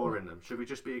ignoring them? Should we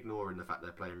just be ignoring the fact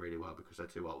they're playing really well because they're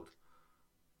too old?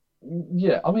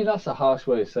 Yeah, I mean that's a harsh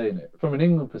way of saying it. From an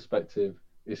England perspective,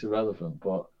 it's irrelevant,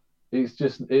 but it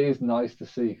is nice to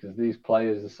see because these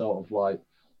players are sort of like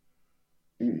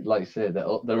you said,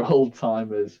 they're old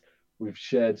timers. We've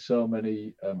shared so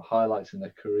many highlights in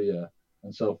their career,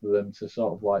 and so for them to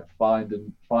sort of like find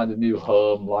a new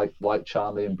home, like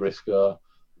Charlie and Briscoe,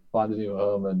 find a new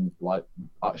home and like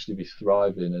actually be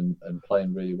thriving and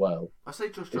playing really well. I say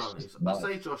Josh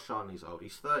Charnley's old.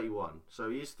 He's 31, so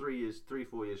he's 4 years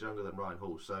younger than Ryan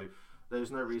Hall. So there's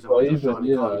no reason why Josh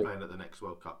Charnley can't be playing at the next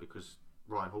World Cup because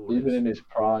Ryan Hall. Even in his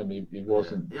prime, he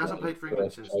wasn't. Yeah. He hasn't played for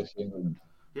England since.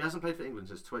 He hasn't played for England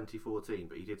since 2014,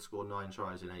 but he did score 9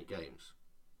 tries in 8 games.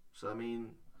 So I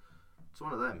mean, it's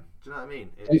one of them. Do you know what I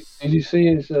mean? Did you see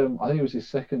his? I think it was his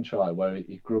second try where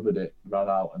he grubbered it, ran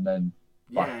out, and then.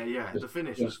 The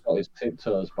finish just got his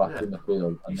tiptoes back in the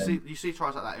field. And you see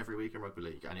tries like that every week in rugby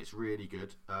league, and it's really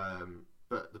good.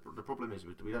 But the problem is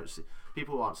we don't see,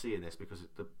 people aren't seeing this because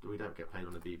we don't get paid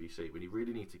on the BBC. We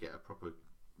really need to get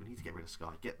we need to get rid of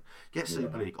Sky. Get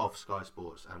Super League off Sky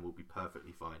Sports, and we'll be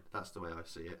perfectly fine. That's the way I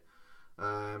see it.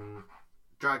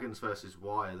 Dragons versus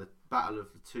Wire, the battle of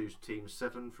the two teams,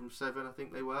 7 from 7, I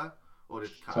think they were. Or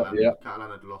did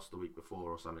Catalan had lost the week before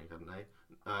or something, hadn't they?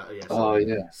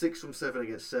 6 from 7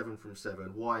 against 7 from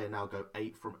 7. Wire now go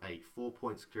 8 from 8. 4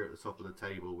 points clear at the top of the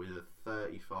table with a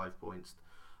 35 points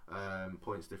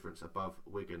difference above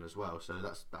Wigan as well. So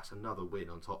that's another win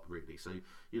on top, really. So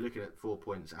you're looking at 4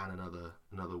 points and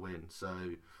another win. So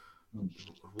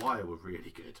Wire were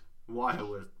really good. Wire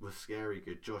was scary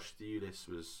good. Josh Thewlis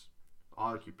was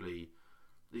arguably.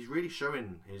 He's really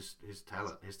showing his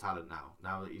talent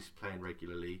now that he's playing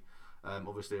regularly.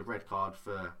 Obviously, a red card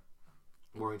for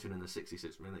Warrington in the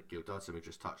 66th minute. Gil Dudson, we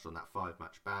just touched on that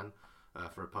 5-match ban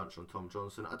for a punch on Tom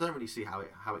Johnson. I don't really see how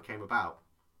it came about.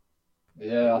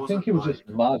 Yeah, I think it was just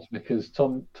mad because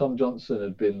Tom Johnson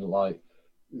had been like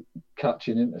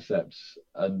catching intercepts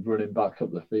and running back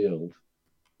up the field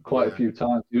quite a few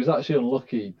times. He was actually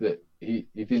unlucky that he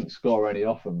didn't score any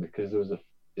off them because there was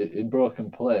in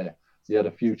broken play. He had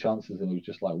a few chances and he was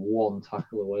just like one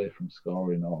tackle away from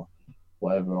scoring or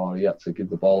whatever, or he had to give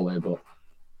the ball away. But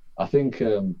I think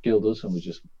Gil Dudson was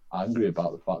just angry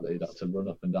about the fact that he'd had to run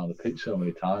up and down the pitch so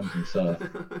many times, and so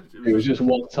it was just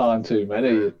one time too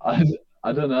many.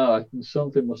 I don't know.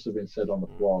 Something must have been said on the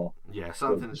floor. Yeah,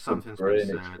 something's been said.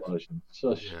 Explosion.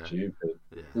 So stupid.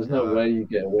 Yeah. There's no way you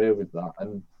get away with that.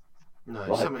 And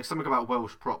no, something about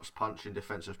Welsh props punching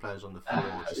defensive players on the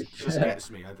floor just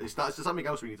gets me. It's something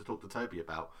else we need to talk to Toby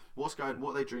about. What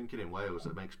are they drinking in Wales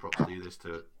that makes props do this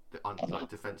to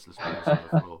defenceless players on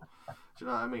the floor? Do you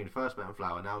know what I mean? First Bet and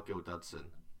Flower, now Gil Dudson.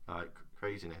 Like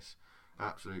craziness,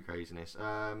 absolute craziness.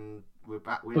 We're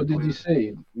back. But did you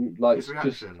see, like, his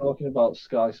reaction? Just talking about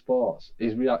Sky Sports,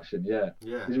 his reaction,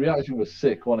 his reaction was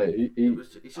sick, wasn't it? He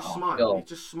just smiled. God. He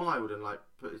just smiled and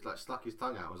stuck his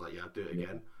tongue out. I was like, yeah, I'll do it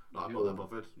again. Like, I'm not that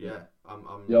bothered. Yeah, I'm.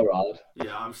 You're hard.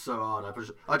 Yeah, I'm so hard.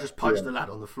 I just punched the lad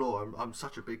on the floor. I'm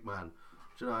such a big man.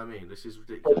 Do you know what I mean? This is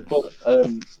ridiculous. But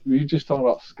we were just talking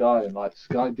about Sky, and like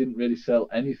Sky didn't really sell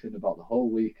anything about the whole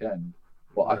weekend.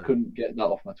 But I couldn't get that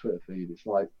off my Twitter feed. It's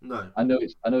like I know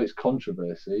it's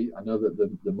controversy. I know that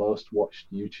the most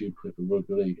watched YouTube clip of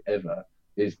Rugby League ever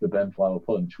is the Ben Flower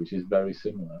punch, which is very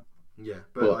similar. Yeah,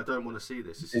 but I don't want to see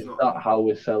this. This is not that how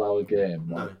we sell our game.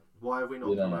 No. Why are we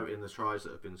not promoting the tries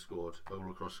that have been scored all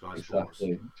across Sky Sports?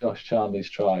 Exactly. Josh Charnley's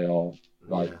try or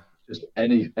just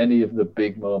any of the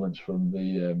big moments from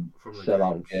the from the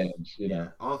sellout games, you Yeah,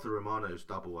 know. Arthur Romano's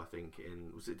double, I think.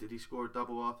 Did he score a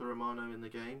double, Arthur Romano, in the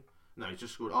game? No, he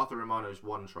just scored Arthur Romano's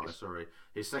one try. Sorry,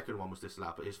 his second one was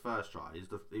disallowed, but his first try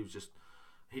he was just.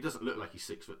 He doesn't look like he's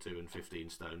 6'2" and 15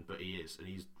 stone, but he is, and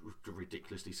he's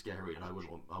ridiculously scary. And I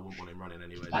wouldn't want him running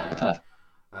anywhere near me.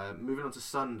 Moving on to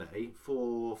Sunday,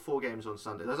 four games on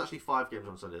Sunday. There's actually 5 games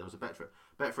on Sunday. There was a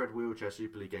Betfred Wheelchair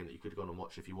Super League game that you could have gone and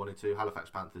watched if you wanted to. Halifax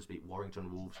Panthers beat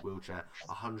Warrington Wolves Wheelchair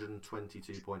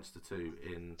 122 points to 2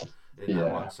 in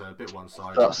that one, so a bit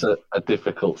one-sided. That's a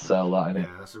difficult sell, that, isn't it?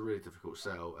 Yeah, that's a really difficult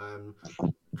sell.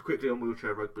 Quickly on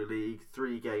Wheelchair Rugby League,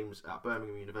 3 games at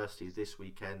Birmingham University this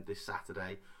weekend, this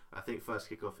Saturday. I think first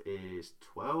kickoff is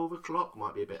 12 o'clock,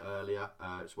 might be a bit earlier.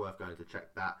 It's worth going to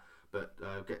check that. But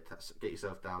get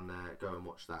yourself down there, go and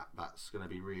watch that. That's going to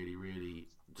be really, really,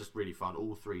 just really fun.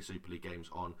 All 3 Super League games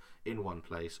on in one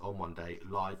place, on one day,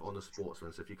 live on the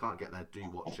Sportsman. So if you can't get there, do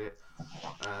watch it.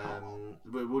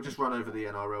 We'll just run over the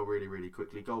NRL really, really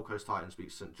quickly. Gold Coast Titans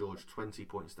beat St George 20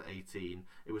 points to 18.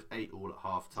 It was 8 all at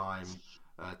half time.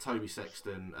 Toby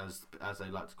Sexton, as they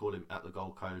like to call him at the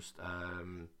Gold Coast, I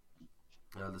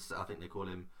think they call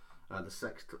him the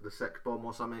sex bomb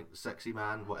or something, the sexy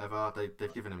man, whatever.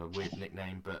 They've given him a weird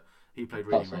nickname, but he played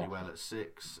really, really well at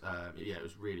 6. Yeah, it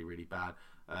was really, really bad.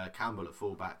 Campbell at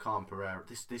fullback, Khan Pereira.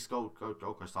 This Gold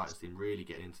Coast Titans team really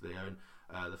getting into their own.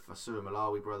 The Fasua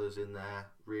Malawi brothers in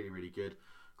there, really, really good.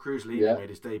 Cruz Lehman made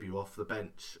his debut off the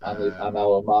bench. And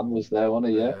our man was there,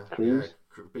 wasn't he? Yeah, Cruz.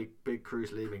 Yeah, big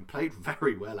Cruz Lehman. Played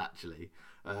very well, actually.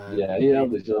 He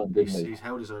held his own, didn't he? He's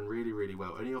held his own really, really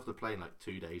well. Only off the plane like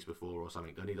 2 days before or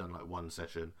something. Only done like 1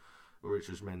 session, which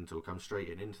was mental. Come straight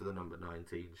into the number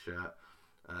 19 shirt.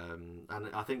 And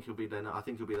I think he'll be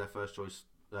their first choice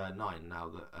 9 now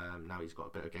that now he's got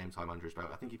a bit of game time under his belt.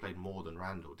 I think he played more than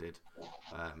Randall did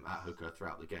at hooker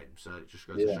throughout the game. So it just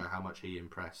goes to show how much he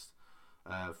impressed.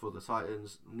 For the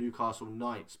Titans, Newcastle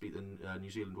Knights beat the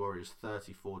New Zealand Warriors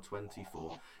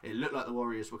 34-24. It looked like the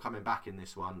Warriors were coming back in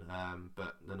this one,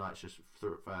 but the Knights just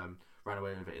ran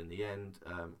away with it in the end.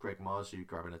 Greg Marzu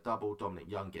grabbing a double,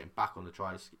 Dominic Young getting back on the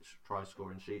try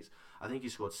scoring sheets. I think he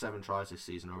scored 7 tries this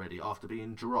season already. After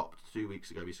being dropped 2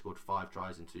 weeks ago, he scored 5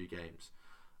 tries in 2 games.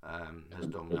 As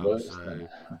Dom knows, so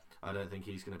I don't think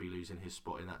he's going to be losing his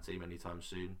spot in that team anytime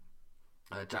soon.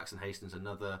 Jackson Hastings,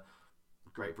 another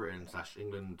Great Britain /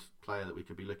 England player that we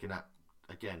could be looking at.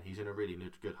 Again, he's in a really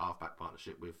good halfback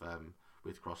partnership with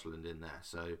Crossland in there.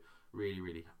 So really,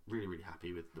 really, really, really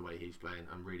happy with the way he's playing.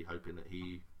 I'm really hoping that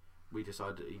we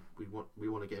decide that we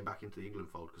want to get him back into the England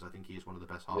fold, because I think he is one of the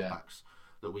best halfbacks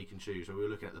that we can choose. When we were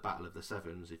looking at the battle of the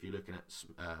sevens, if you're looking at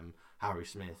Harry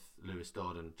Smith, Lewis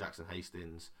Dodd, and Jackson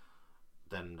Hastings,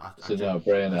 then it's a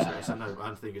no-brainer.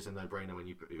 I think it's a no-brainer when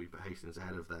you put Hastings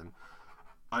ahead of them.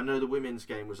 I know the women's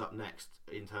game was up next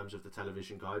in terms of the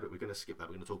television guide, but we're going to skip that.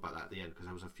 We're going to talk about that at the end because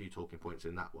there was a few talking points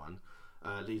in that one.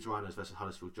 Leeds Rhinos versus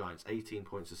Huddersfield Giants, 18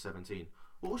 points to 17.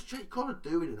 What was Jake Connor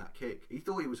doing in that kick? He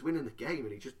thought he was winning the game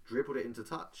and he just dribbled it into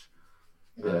touch.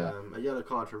 Yeah. A yellow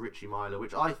card for Richie Myler,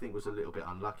 which I think was a little bit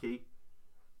unlucky.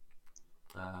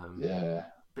 And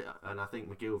I think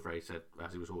McGilvray said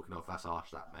as he was walking off, "That's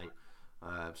harsh, that mate."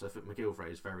 So I think McGilvray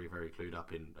is very, very clued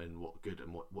up in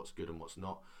what's good and what's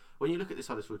not. When you look at this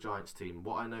Huddersfield Giants team,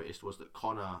 what I noticed was that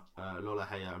Connor,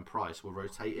 Lolahea and Price were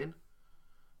rotating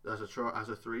as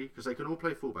a 3, because they can all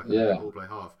play fullback and they can all play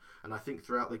half. And I think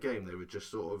throughout the game they were just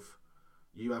sort of,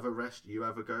 you have a rest, you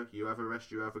have a go, you have a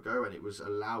rest, you have a go, and it was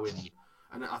allowing.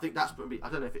 And I think that's, I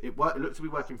don't know if it worked. It looked to be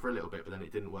working for a little bit, but then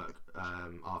it didn't work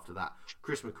after that.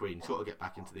 Chris McQueen, he's got to get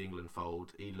back into the England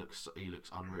fold. He looks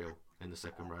unreal in the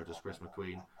second row, does Chris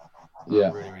McQueen.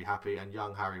 I'm really, really happy. And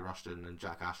young Harry Rushton and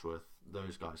Jack Ashworth,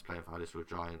 those guys playing for Huddersfield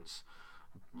Giants.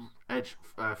 Edge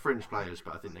fringe players,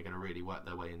 but I think they're going to really work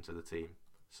their way into the team.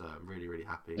 So I'm really, really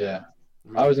happy. Yeah.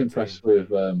 Really I was impressed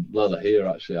with Lola here,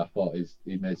 actually. I thought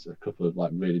he made a couple of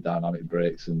like really dynamic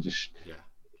breaks and just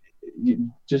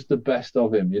the best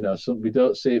of him. You know, we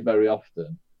don't see it very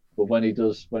often, but when he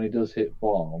does hit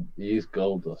form, he is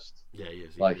gold dust. Yeah, he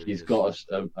is. He's got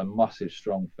a massive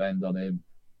strong fend on him.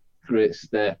 Great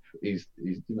step. He's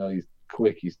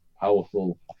quick. He's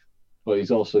powerful, but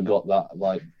he's also got that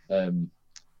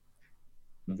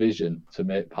vision to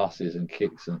make passes and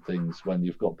kicks and things when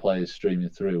you've got players streaming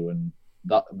through, and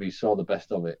that we saw the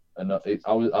best of it. And I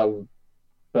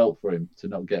felt for him to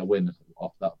not get a win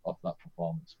off that performance.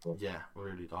 performance. But yeah,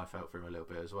 really, I felt for him a little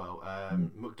bit as well.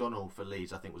 McDonald for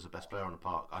Leeds, I think, was the best player on the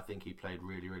park. I think he played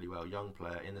really, really well. Young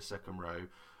player in the second row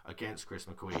against Chris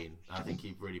McQueen. I think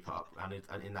he really put up,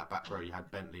 and in that back row you had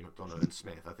Bentley, McDonald, and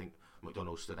Smith. I think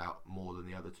McDonald stood out more than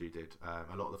the other two did.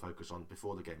 A lot of the focus on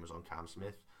before the game was on Cam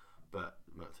Smith, but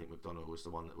I think McDonald was the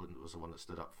one that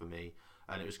stood up for me,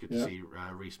 and it was good to see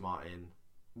Reece Martin.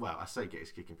 Well, I say get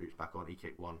his kicking boots back on. He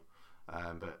kicked one,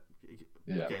 but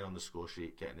getting on the score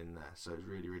sheet, getting in there. So it's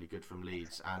really, really good from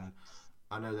Leeds. And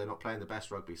I know they're not playing the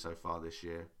best rugby so far this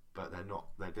year, but they're not.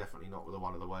 They're definitely not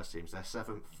one of the worst teams. They're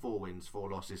 7th, 4 wins, 4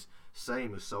 losses,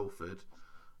 same as Salford.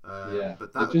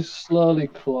 But they're just slowly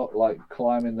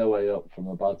climbing their way up from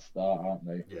a bad start, aren't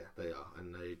they? Yeah, they are,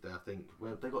 and they I think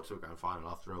they got to a grand final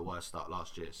after a worse start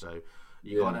last year. So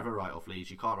you can't ever write off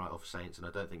Leeds. You can't write off Saints, and I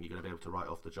don't think you're going to be able to write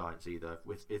off the Giants either.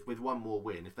 With one more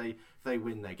win, if they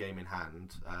win their game in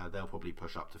hand, they'll probably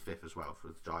push up to 5th as well for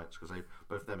the Giants, because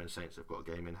both them and Saints have got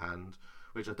a game in hand,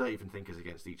 which I don't even think is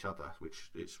against each other, which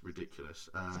it's ridiculous.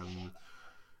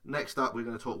 Next up, we're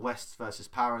going to talk Wests versus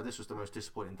Para. This was the most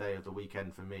disappointing day of the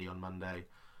weekend for me on Monday.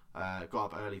 Got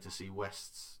up early to see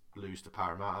Wests lose to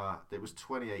Parramatta. It was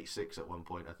 28-6 at one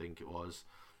point, I think it was.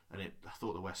 And I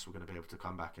thought the Wests were going to be able to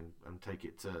come back and take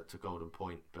it to Golden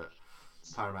Point. But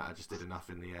Parramatta just did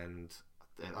enough in the end.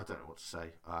 I don't know what to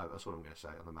say. That's what I'm going to say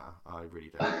on the matter. I really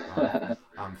don't.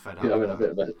 I'm fed up. You're having a bit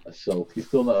of a sulk. You're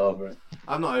still not over it.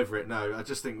 I'm not over it. No, I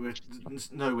just think with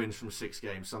no wins from 6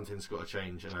 games, something's got to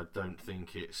change, and I don't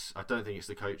think it's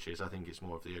the coaches. I think it's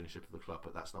more of the ownership of the club,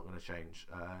 but that's not going to change.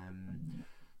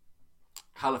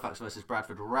 Halifax versus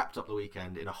Bradford wrapped up the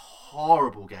weekend in a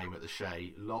horrible game at the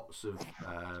Shea. Lots of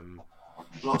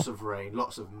rain,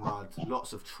 lots of mud,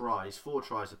 lots of tries. 4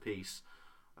 tries apiece.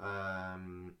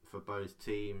 For both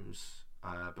teams,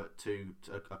 but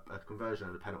a conversion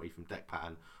and a penalty from deck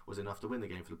pattern was enough to win the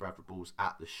game for the Bradford Bulls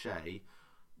at the Shea.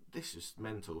 This is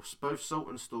mental. Both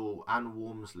Saltonstall and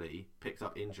Walmsley picked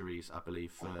up injuries, I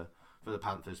believe, for the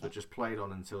Panthers, but just played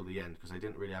on until the end because they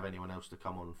didn't really have anyone else to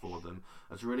come on for them.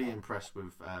 I was really impressed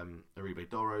with Aribe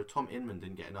Doro. Tom Inman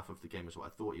didn't get enough of the game as what I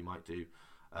thought he might do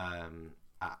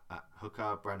at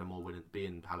hooker. Brandon Moore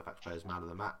being Halifax Players Man of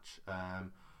the Match.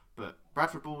 But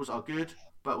Bradford Bulls are good,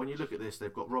 but when you look at this,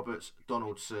 they've got Roberts,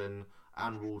 Donaldson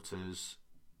and Walters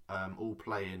all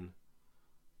playing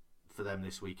for them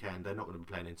this weekend. They're not going to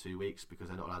be playing in 2 weeks because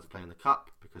they're not allowed to play in the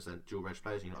Cup, because they're dual reg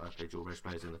players, and you're not allowed to play dual reg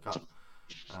players in the Cup.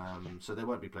 So they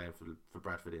won't be playing for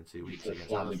Bradford in 2 weeks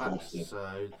against Halifax.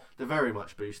 So they're very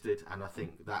much boosted, and I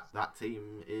think that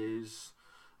team is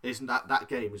that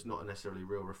game is not necessarily a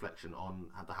real reflection on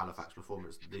the Halifax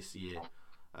performance this year.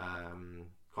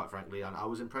 Quite frankly, and I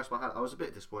was impressed by I was a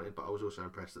bit disappointed, but I was also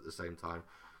impressed at the same time.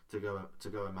 To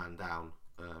go a man down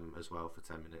as well for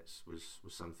 10 minutes was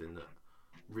something that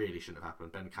really shouldn't have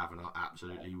happened. Ben Kavanagh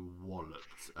absolutely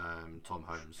walloped Tom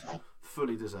Holmes.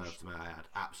 Fully deserved, may I add.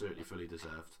 Absolutely fully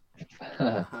deserved.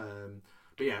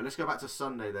 But yeah, let's go back to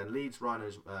Sunday then. Leeds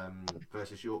Rhinos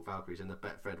versus York Valkyries in the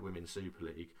Betfred Women's Super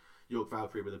League. York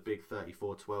Valkyrie with a big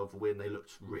 34-12 win. They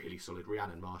looked really solid.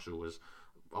 Rhiannon Marshall was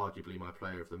arguably my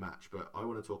player of the match, but I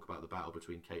want to talk about the battle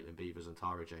between Caitlin Beevers and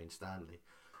Tara Jane Stanley.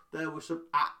 There were some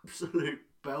absolute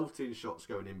belting shots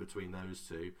going in between those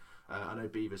two. I know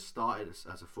Beevers started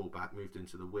as a fullback, moved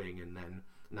into the wing, and then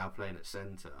now playing at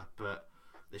centre. But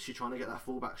is she trying to get that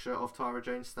fullback shirt off Tara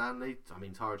Jane Stanley? I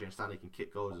mean, Tara Jane Stanley can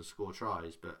kick goals and score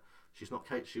tries, but she's not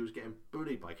Kate. She was getting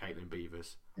bullied by Caitlin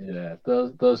Beevers. Yeah,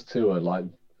 those two are like,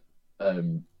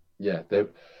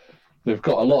 they've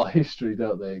got a lot of history,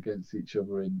 don't they, against each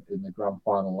other in the grand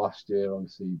final last year.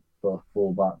 Obviously, both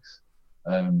fullbacks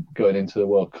going into the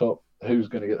World Cup. Who's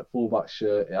going to get the fullback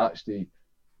shirt?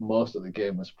 Most of the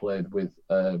game was played with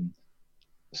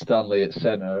Stanley at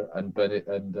centre and Bennett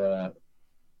and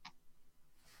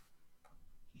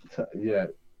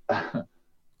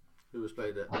Who was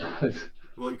played at?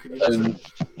 Well,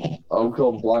 I've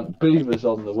gone blank. Beavers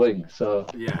on the wing. So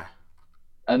yeah,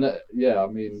 and I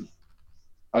mean,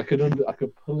 I could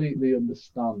completely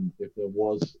understand if there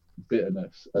was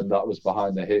bitterness and that was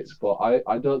behind the hits, but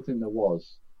I don't think there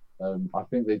was. I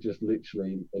think they just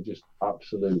literally are just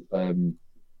absolute,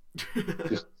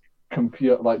 just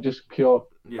pure athletes,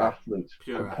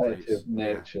 pure competitive athletes.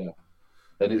 nature,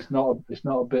 and it's not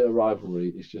a bitter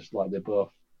rivalry. It's just like they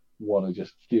both want to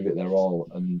just give it their all,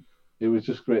 and it was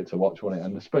just great to watch, wasn't it?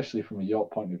 And especially from a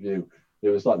York point of view, it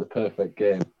was like the perfect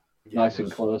game, nice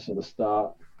and close at the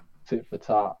start, tit for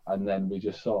tat, and then we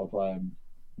just sort of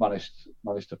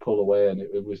managed to pull away, and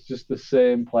it was just the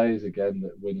same players again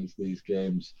that win us these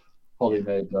games. Holly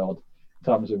Maynard,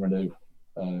 Tamsin Renew,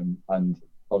 and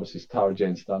obviously Tara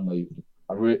Jane Stanley.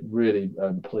 really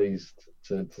pleased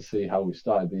to see how we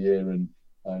started the year, and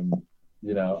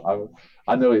you know,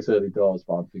 I know it's early doors,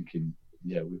 but I'm thinking,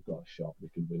 yeah, we've got a shot. We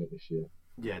can win it this year.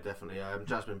 Yeah, definitely.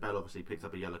 Jasmine Bell obviously picked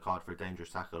up a yellow card for a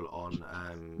dangerous tackle on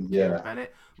Kieran Yeah,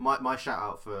 Bennett. My shout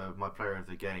out for my player of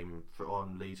the game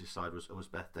on Leeds' side was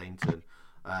Beth Dainton,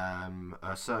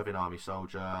 a serving Army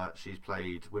soldier. She's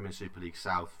played Women's Super League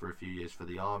South for a few years for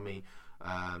the Army,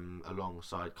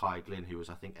 alongside Kai Glynn, who was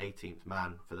I think 18th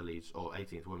man for the Leeds, or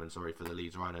 18th woman, sorry, for the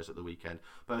Leeds Rhinos at the weekend.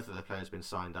 Both of the players have been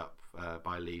signed up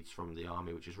by Leeds from the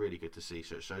Army, which is really good to see.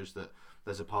 So it shows that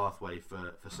there's a pathway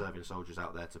for serving soldiers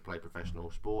out there to play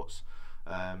professional sports.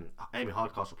 Amy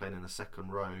Hardcastle playing in the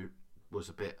second row was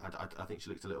a bit. I think she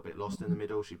looked a little bit lost in the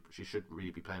middle. She should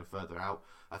really be playing further out.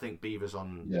 I think Beevers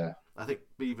on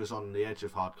the edge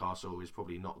of Hardcastle is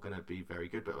probably not going to be very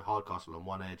good. But with Hardcastle on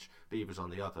one edge, Beevers on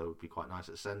the other would be quite nice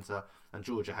at centre. And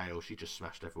Georgia Hale, she just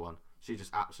smashed everyone. She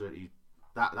just absolutely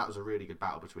that was a really good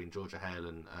battle between Georgia Hale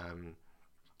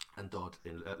and Dodd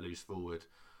at loose forward.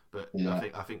 But yeah.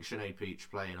 I think Sinead Peach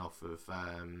playing off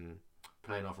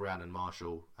Rhiannon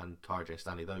Marshall and Tara Jane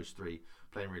Stanley, those three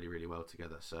playing really, really well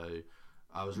together. So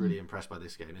I was really impressed by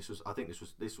this game. In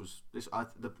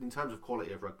terms of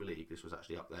quality of rugby league, this was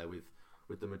actually up there with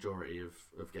the majority of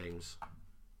games.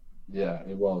 Yeah,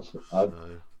 it was.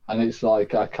 And it's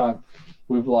like I can't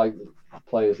with like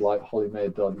players like Holly May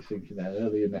Dodd, you're thinking they're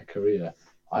early in their career.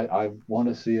 I want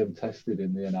to see them tested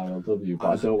in the NRLW, but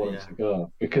I don't want them to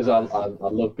go because I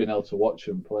love being able to watch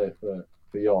them play for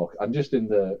York and just in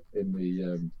the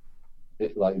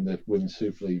Women's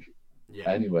Super League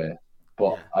anyway.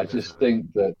 But I just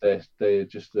think that they're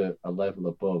just a level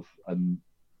above, and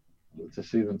to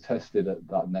see them tested at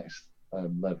that next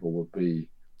level would be.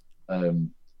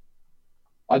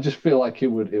 I just feel like it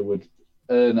would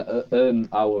earn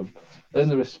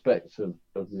the respect of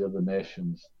the other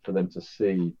nations for them to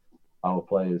see our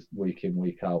players week in,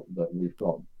 week out that we've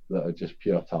got that are just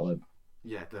pure talent.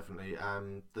 Yeah, definitely.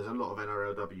 There's a lot of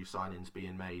NRLW signings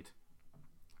being made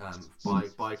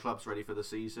by clubs ready for the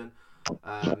season.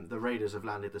 The Raiders have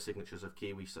landed the signatures of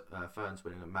Kiwi Ferns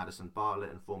winning Madison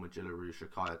Bartlett and former Jillaroo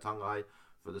Shakaya Tungai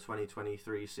for the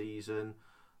 2023 season.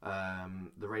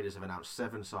 The Raiders have announced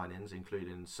 7 signings,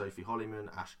 including Sophie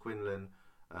Hollyman, Ash Quinlan,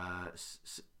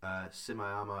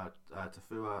 Simayama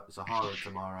Tafua, Zahara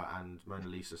Tamara, and Mona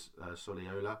Lisa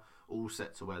Soliola, all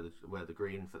set to wear the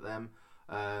green for them.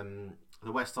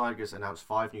 The West Tigers announced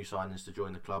 5 new signings to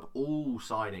join the club, all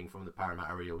signing from the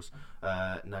Parramatta Eels.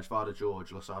 Najvada George,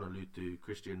 Losana Lutu,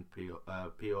 Christian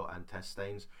Pio and Tess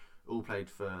Staines all played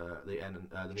for the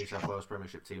New South Wales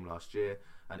Premiership team last year,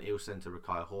 and Eels centre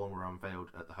Rakaya Horn were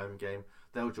unveiled at the home game.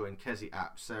 They'll join Kezi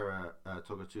App, Sarah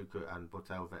Togatuku and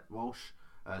Botel Vet Walsh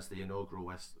as the inaugural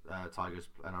West Tigers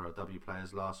NRLW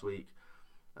players last week.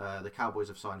 The Cowboys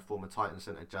have signed former Titans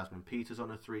centre Jasmine Peters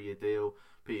on a 3-year deal.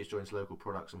 Peters joins local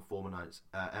products and former Knights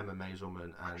Emma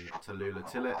Maiselman and Tallulah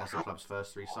Tillett as the club's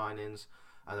first 3 signings.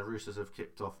 And the Roosters have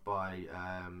kicked off by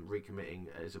recommitting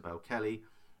Isabel Kelly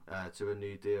to a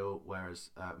new deal,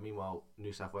 whereas meanwhile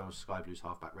New South Wales Sky Blues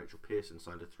halfback Rachel Pearson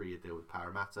signed a 3-year deal with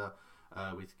Parramatta,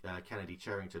 with Kennedy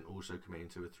Cherrington also committing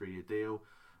to a 3-year deal.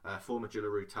 Former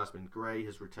Jillaroo Tasman Gray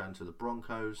has returned to the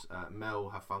Broncos.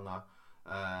 Mel Hafunga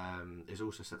is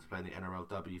also set to play in the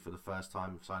NRLW for the first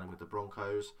time, signing with the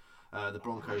Broncos.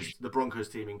 The Broncos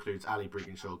team includes Ali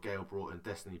Brigginshaw, Gail Broughton,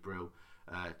 Destiny Brill,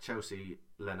 Chelsea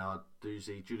Leonard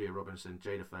Doozy, Julia Robinson,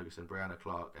 Jada Ferguson, Brianna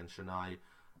Clark, and Shania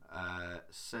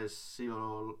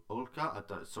Sesiolka.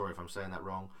 Sorry if I'm saying that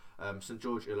wrong. St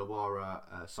George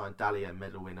Illawarra signed Dahlia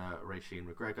medal winner Rachine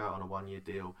McGregor on a 1-year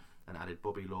deal and added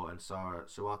Bobby Law and Sarah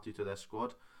Suatu to their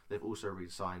squad. They've also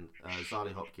re-signed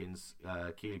Zali Hopkins,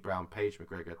 Keely Brown, Paige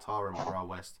McGregor, Tara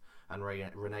McGrath-West, and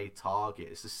Renee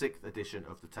Target. It's the 6th edition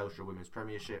of the Telstra Women's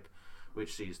Premiership,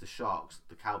 which sees the Sharks,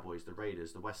 the Cowboys, the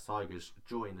Raiders, the West Tigers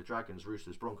join the Dragons,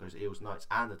 Roosters, Broncos, Eels, Knights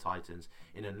and the Titans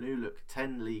in a new look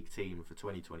 10-league team for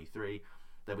 2023.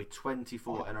 There'll be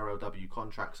 24 NRLW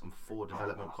contracts and 4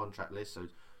 development contract lists, so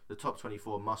the top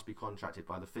 24 must be contracted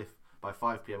by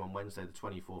 5 p.m. on Wednesday the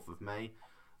 24th of May.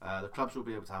 The clubs will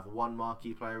be able to have 1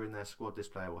 marquee player in their squad. This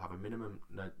player will have a minimum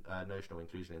notional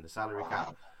inclusion in the salary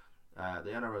cap.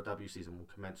 The NRLW season will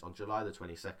commence on July the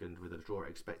 22nd with a draw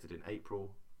expected in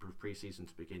April, pre-season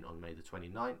to begin on May the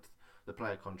 29th. The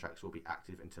player contracts will be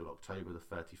active until October the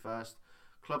 31st.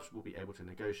 Clubs will be able to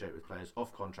negotiate with players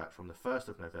off contract from the 1st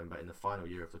of November in the final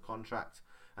year of the contract,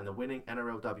 and the winning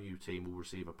NRLW team will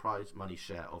receive a prize money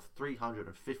share of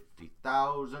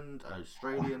 350,000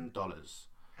 Australian dollars.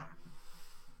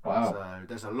 Wow. So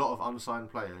there's a lot of unsigned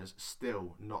players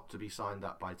still not to be signed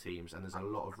up by teams, and there's a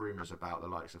lot of rumours about the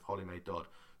likes of Holly May Dodd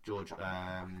George,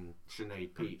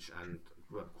 Sinead Peach, and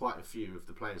quite a few of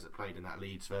the players that played in that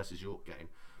Leeds versus York game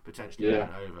potentially going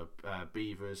over.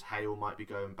 Beevers, Hale might be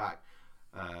going back.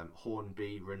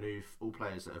 Hornby, Renouf, all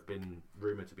players that have been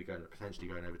rumoured to be potentially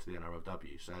going over to the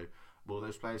NRLW. So will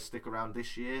those players stick around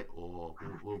this year, or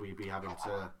will we be having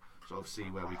to sort of see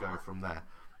where we go from there?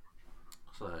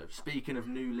 So speaking of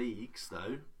new leagues,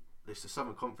 though, it's the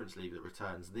Southern Conference League that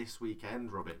returns this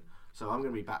weekend, Robin. So I'm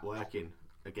going to be back working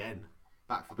again,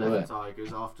 back for Bedford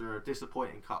Tigers after a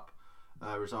disappointing cup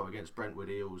result against Brentwood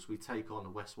Eels. We take on the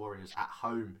West Warriors at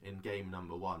home in game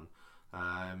number 1.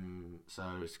 So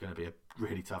it's going to be a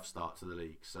really tough start to the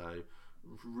league. So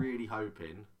really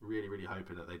hoping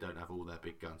that they don't have all their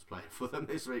big guns playing for them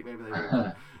this week.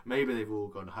 Maybe they've all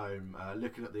gone home.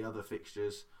 Looking at the other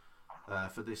fixtures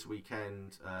for this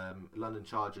weekend, London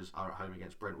Chargers are at home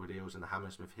against Brentwood Eels, and the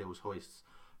Hammersmith Hills Hoists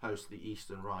host the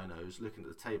Eastern Rhinos. Looking at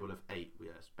the table of 8,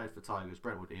 yes, Bedford Tigers,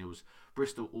 Brentwood Eels,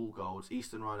 Bristol All Golds,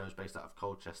 Eastern Rhinos based out of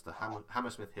Colchester,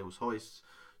 Hammersmith Hills Hoists.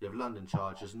 You have London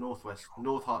Chargers, North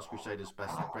Hearts Crusaders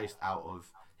based out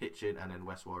of Hitchin, and then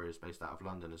West Warriors based out of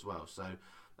London as well. So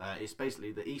it's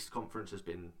basically the East Conference has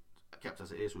been kept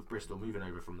as it is, with Bristol moving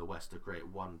over from the West to create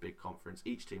one big conference.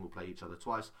 Each team will play each other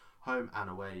twice, home and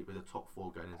away, with the top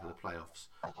 4 going into the playoffs,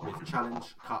 with Challenge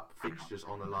Cup fixtures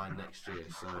on the line next year.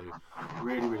 So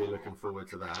really looking forward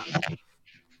to that.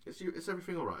 Is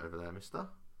everything all right over there, mister?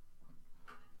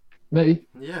 Me?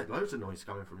 Yeah, loads of noise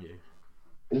coming from you.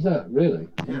 Is that really?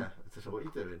 Yeah. So what are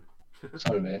you doing?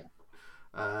 Sorry, mate.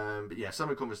 But yeah,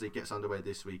 Southern Conference League gets underway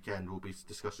this weekend. We'll be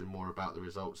discussing more about the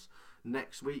results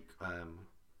next week.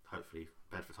 Hopefully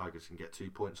Bedford Tigers can get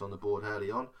 2 points on the board early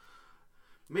on.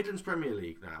 Midlands Premier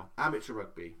League now, amateur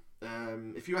rugby.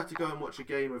 If you had to go and watch a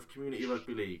game of Community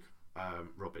Rugby League,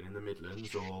 Robin, in the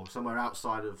Midlands or somewhere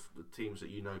outside of the teams that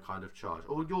you know kind of charge,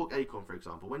 or York Acon, for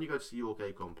example, when you go to see York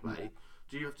Acon play,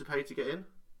 do you have to pay to get in?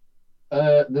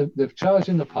 They've charged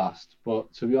in the past,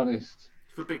 but to be honest,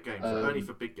 for big games, only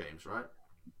for big games, right?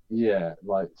 Yeah,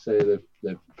 like say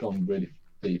they've gone really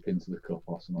deep into the cup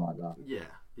or something like that. Yeah,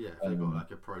 they've got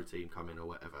like a pro team coming or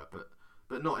whatever, but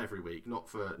not every week, not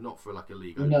for like a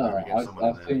league against someone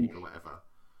in their league or whatever.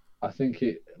 I think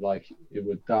it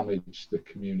would damage the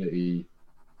community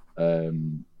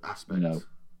aspect. You know,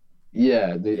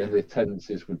 and the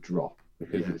attendances would drop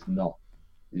because it's not.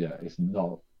 Yeah,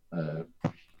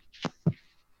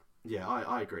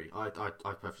 I agree. I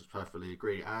perfectly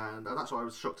agree, and that's why I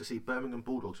was shocked to see Birmingham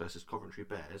Bulldogs versus Coventry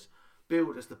Bears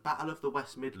billed as the Battle of the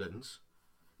West Midlands.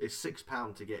 It's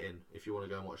 £6 to get in if you want to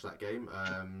go and watch that game.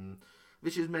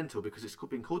 Which is mental because it's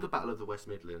been called the Battle of the West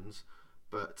Midlands,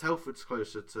 but Telford's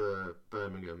closer to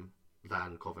Birmingham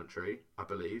than Coventry, I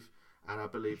believe, and I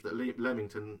believe that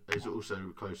Leamington is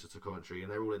also closer to Coventry,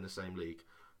 and they're all in the same league.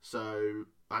 So,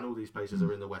 and all these places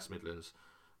are in the West Midlands.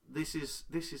 This is.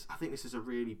 I think this is a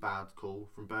really bad call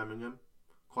from Birmingham,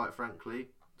 quite frankly,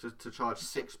 to charge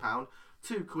 £6,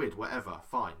 £2, whatever,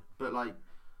 fine. But like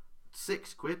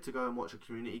 £6 to go and watch a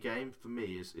community game for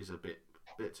me is a bit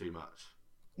too much.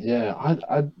 Yeah,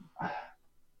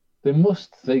 they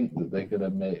must think that they're gonna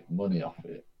make money off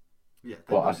it. Yeah,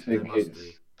 but I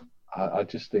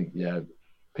just think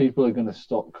people are gonna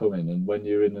stop coming, and when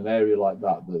you're in an area like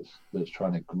that that's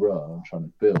trying to grow and trying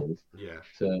to build,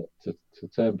 to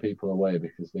turn people away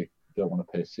because they don't want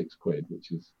to pay £6,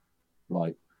 which is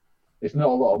like, it's not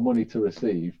a lot of money to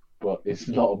receive, but it's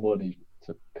a lot of money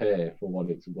to pay for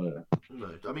what it's worth.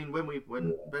 No, I mean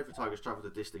when Bedford Tigers travelled to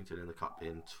Distington in the Cup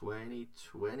in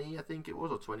 2020, I think it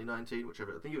was, or 2019,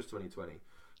 whichever. I think it was 2020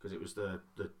 because it was the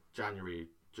January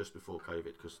just before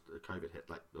COVID, because COVID hit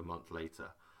like a month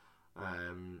later.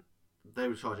 They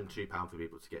were charging £2 for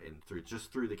people to get in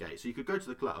through the gate. So you could go to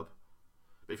the club,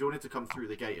 but if you wanted to come through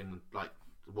the gate and like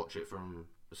watch it from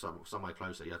somewhere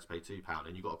closer, you had to pay £2,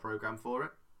 and you got a programme for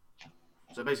it.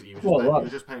 So basically, you were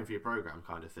just paying for your program,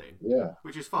 kind of thing. Yeah.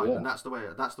 Which is fine, and that's the way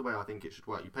I think it should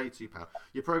work. You pay £2.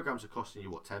 Your programs are costing you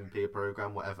 10p a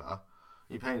program, whatever.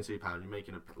 You're paying £2. You're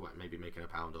making maybe making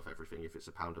 £1 off everything if it's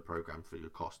 £1 a program for your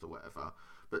cost or whatever.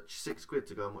 But £6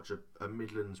 to go and watch a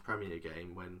Midlands Premier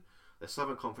game when there's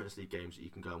Southern Conference League games that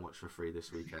you can go and watch for free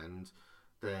this weekend.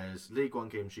 There's League One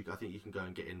games I think you can go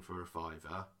and get in for a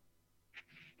 £5.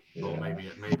 Or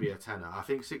maybe a tenner. I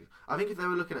think if they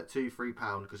were looking at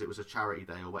 £2-3 because it was a charity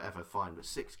day or whatever, fine. But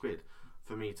 £6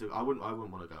 for me I wouldn't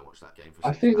want to go and watch that game for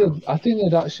 £6. I think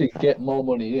they'd actually get more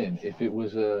money in if it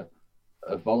was a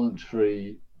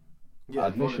voluntary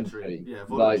admission fee. Yeah,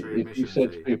 voluntary admission if you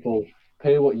said fee. to people,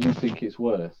 pay what you think it's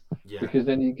worth, Yeah. because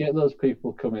then you get those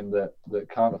people coming that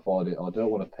can't afford it or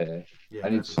don't want to pay, Yeah,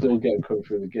 and you'd still get them coming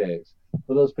through the gates.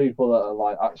 For those people that are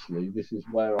like, actually, this is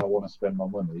where I want to spend my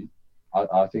money,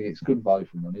 I think it's good value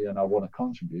for money, and I want to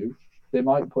contribute. They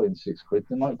might put in £6,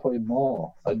 they might put in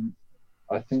more, and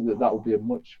I think that would be a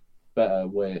much better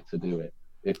way to do it.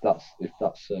 If that's,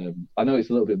 I know it's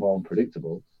a little bit more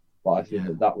unpredictable, but I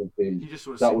think that would be you just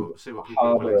want that to would see what people are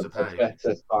harbour willing to a pay.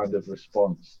 better kind of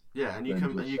response. Yeah, and you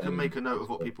can make a note of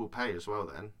what people pay as well.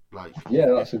 Then, like,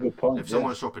 that's a good point. If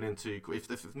someone's dropping into,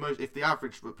 if the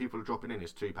average what people are dropping in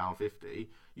is £2.50,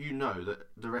 you know that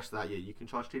the rest of that year you can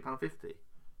charge £2.50.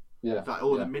 Yeah. Like,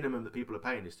 or the minimum that people are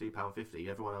paying is £2.50.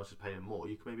 Everyone else is paying more.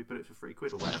 You can maybe put it for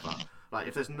 £3 or whatever. Like,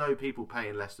 if there's no people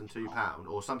paying less than £2,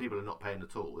 or some people are not paying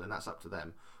at all, then that's up to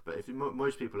them. But if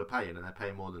most people are paying and they're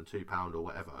paying more than £2 or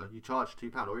whatever, you charge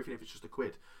 £2, or even if it's just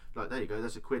 £1. Like, there you go.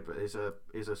 There's £1, but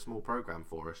is a small program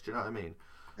for us. Do you know what I mean?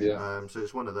 Yeah. So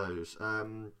it's one of those.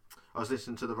 I was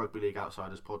listening to the Rugby League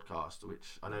Outsiders podcast,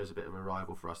 which I know is a bit of a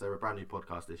rival for us. They're a brand new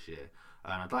podcast this year,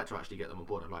 and I'd like to actually get them on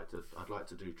board. I'd like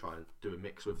to try and do a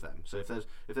mix with them. So if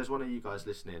there's one of you guys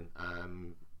listening,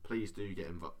 please do get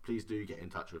in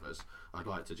touch with us. I'd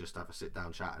like to just have a sit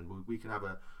down chat, and we can have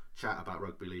a chat about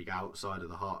Rugby League outside of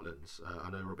the Heartlands. I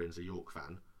know Robin's a York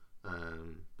fan,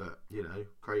 but you know,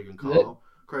 Craig and Carl,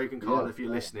 if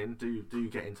you're listening, do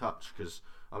get in touch, because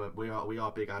I mean, we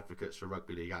are big advocates for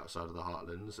Rugby League outside of the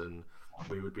Heartlands, and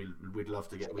we'd love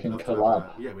to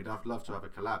have a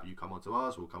collab. You come onto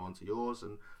ours, we'll come onto yours,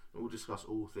 and we'll discuss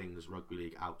all things Rugby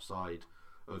League outside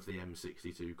of the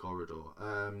M62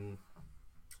 corridor.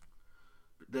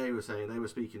 They were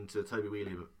speaking to Toby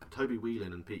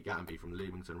Whelan and Pete Gattenby from the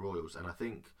Leamington Royals, and I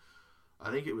think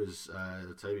it was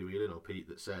Toby Whelan or Pete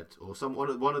that said, or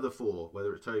one of the four,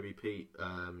 whether it's Toby, Pete,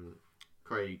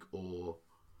 Craig, or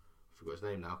I forgot his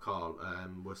name now, Carl,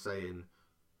 were saying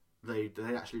they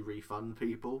actually refund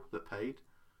people that paid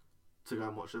to go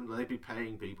and watch them. They'd be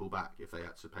paying people back if they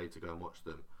had to pay to go and watch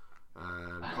them.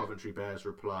 Coventry Bears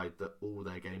replied that all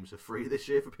their games are free this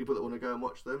year for people that want to go and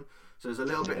watch them. So there's a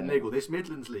little bit of niggle. This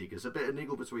Midlands League is a bit of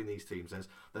niggle between these teams.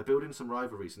 They're building some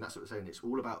rivalries, and that's what they're saying. It's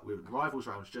all about, rivals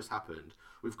rounds just happened.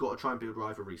 We've got to try and build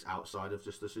rivalries outside of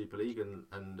just the Super League and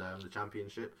the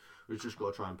Championship. We've just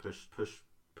got to try and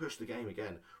push the game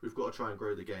again. We've got to try and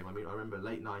grow the game. I mean, I remember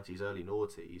late 90s, early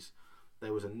noughties,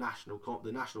 there was the National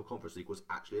Conference League was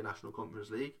actually a National Conference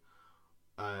League.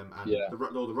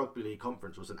 The Rugby League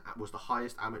Conference was the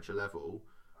highest amateur level,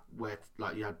 where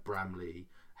like you had Bramley,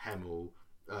 Hemel,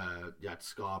 you had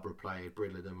Scarborough playing,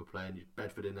 Bridlington were playing,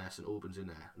 Bedford in there, St Albans in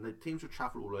there, and the teams would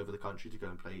travel all over the country to go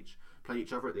and play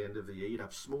each other at the end of the year. You'd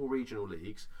have small regional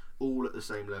leagues all at the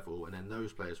same level, and then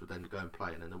those players would then go and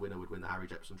play, and then the winner would win the Harry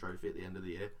Jepson Trophy at the end of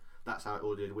the year. That's how it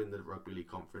all did. Win the Rugby League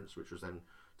Conference, which was then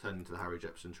turned into the Harry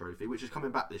Jepson Trophy, which is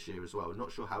coming back this year as well.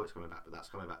 Not sure how it's coming back, but that's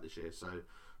coming back this year. So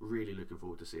really looking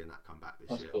forward to seeing that come back this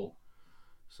year. That's cool.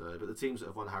 So, but the teams that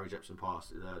have won Harry Jepson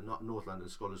past, North London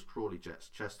Scholars, Crawley Jets,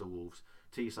 Chester Wolves,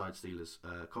 Teesside Steelers,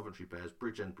 Coventry Bears,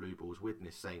 Bridgend Blue Bulls,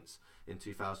 Widnes Saints in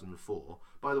 2004.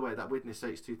 By the way, that Widnes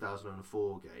Saints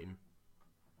 2004 game,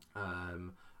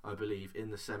 I believe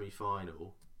in the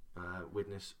semi-final,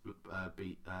 Widnes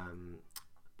beat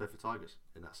Bedford Tigers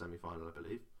in that semi-final, I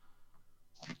believe.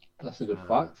 That's a good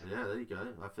fact. Yeah, there you go.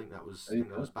 I think that was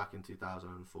back in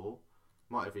 2004.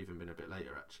 Might have even been a bit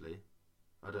later, actually.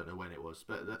 I don't know when it was,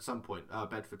 but at some point,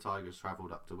 Bedford Tigers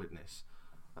travelled up to Widnes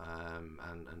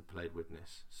and played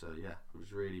Widnes. So yeah, it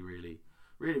was really, really,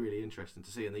 really, really interesting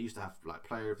to see. And they used to have like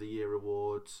Player of the Year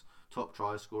awards, top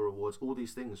try score awards. All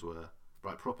these things were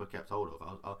like proper kept hold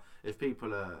of. If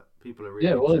people are really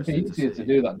it'd be easier to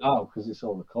do that now because it's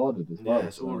all recorded as well. Yeah,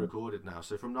 it's all recorded now.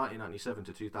 So from 1997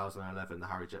 to 2011, the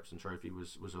Harry Jepson Trophy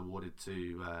was awarded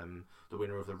to the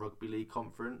winner of the Rugby League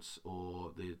Conference,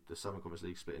 or the Southern Conference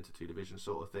League split into two divisions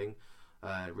sort of thing,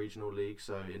 regional league.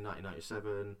 So in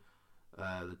 1997,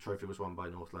 the trophy was won by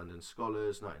North London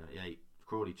Scholars. 1998,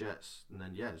 Crawley Jets, and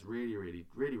then it's really, really,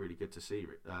 really, really good to see.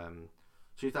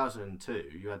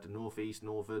 2002, you had the North East,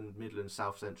 Northern, Midlands,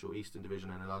 South Central, Eastern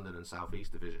Division, and the London and South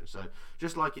East Division. So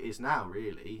just like it is now,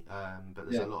 really. But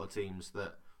there's a lot of teams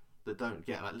that don't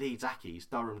get, like Leeds Ackies,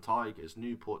 Durham Tigers,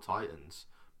 Newport Titans,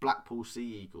 Blackpool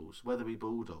Sea Eagles, Wetherby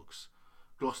Bulldogs,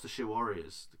 Gloucestershire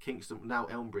Warriors, the Kingston, now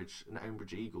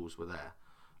Elmbridge Eagles were there.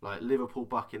 Like Liverpool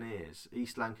Buccaneers,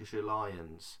 East Lancashire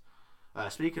Lions.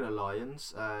 Speaking of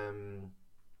Lions,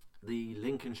 the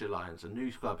Lincolnshire Lions, a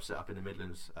new club set up in the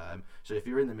Midlands. So if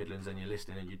you're in the Midlands and you're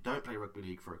listening and you don't play rugby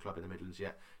league for a club in the Midlands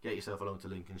yet, get yourself along to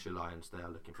Lincolnshire Lions. They are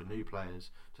looking for new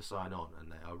players to sign on,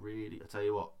 and they are really, I tell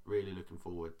you what, really looking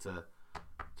forward to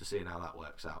seeing how that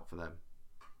works out for them.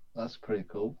 That's pretty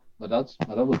cool. My dad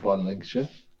was born in Lincolnshire.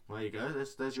 There you go.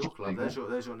 There's your club. There's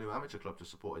your new amateur club to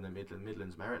support in the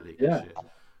Midlands Merit League Yeah. this year.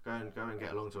 Go and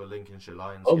get along to a Lincolnshire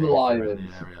Lions Oh, game the if you're in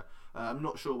Lions. the area. I'm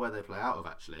not sure where they play out of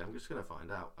actually. I'm just going to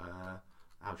find out.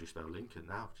 How do you spell Lincoln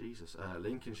now? Jesus.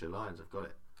 Lincolnshire Lions. I've got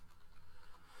it.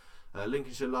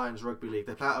 Lincolnshire Lions Rugby League.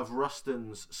 They play out of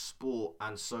Ruston's Sport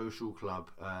and Social Club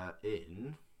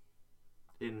in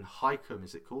Highcombe.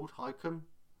 Is it called Highcombe?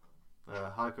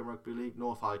 Highcombe Rugby League,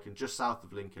 North Highcombe, just south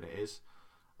of Lincoln. It is.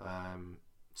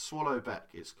 Swallowbeck,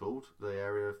 it's called. The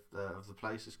area of the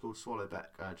place is called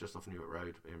Swallowbeck, just off Newark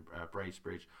Road in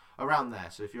Bracebridge, around there.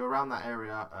 So if you're around that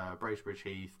area, Bracebridge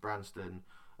Heath, Branston,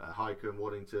 Highcombe,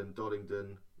 Waddington,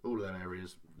 Doddington, all of them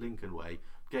areas, Lincoln Way,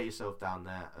 get yourself down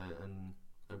there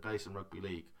and play some rugby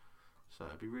league. So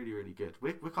it'd be really, really good.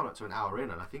 We're coming up to an hour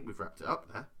in, and I think we've wrapped it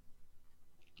up there.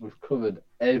 We've covered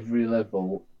every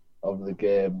level of the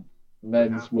game.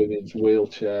 Men's, women's,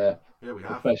 wheelchair, Yeah, we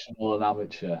have. professional and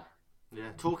amateur.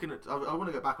 Yeah, I want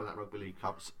to go back on that Rugby League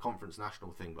Conference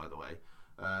National thing, by the way.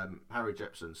 Harry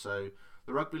Jepson. So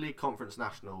the Rugby League Conference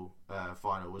National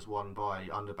final was won by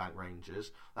Underbank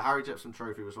Rangers. The Harry Jepson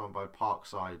Trophy was won by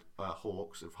Parkside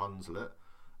Hawks of Hunslet.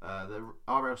 The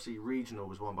RLC Regional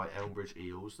was won by Elmbridge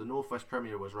Eels. The Northwest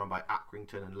Premier was run by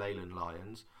Accrington and Leyland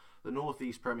Lions. The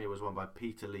Northeast Premier was won by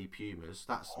Peterlee Pumas.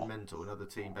 That's mental, another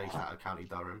team based out of County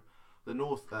Durham.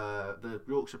 The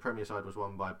Yorkshire Premier side was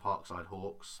won by Parkside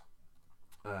Hawks,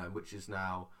 which is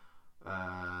now,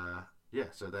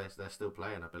 so they're still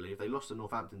playing, I believe. They lost to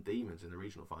Northampton Demons in the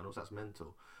regional finals. That's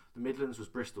mental. The Midlands was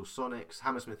Bristol Sonics.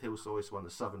 Hammersmith Hill Soys won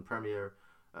the Southern Premier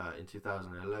in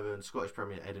 2011. Scottish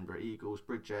Premier Edinburgh Eagles.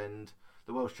 Bridgend.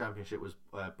 The Welsh Championship was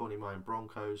Bonnymine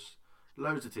Broncos.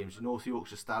 Loads of teams. North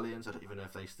Yorkshire Stallions. I don't even know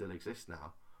if they still exist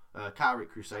now.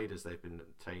 Carrick Crusaders. They've been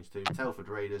changed to. Telford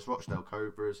Raiders. Rochdale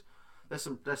Cobras.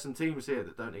 There's some teams here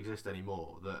that don't exist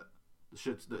anymore that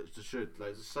should.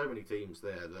 There's so many teams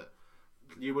there that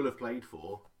you will have played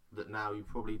for that now you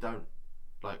probably don't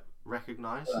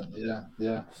recognise.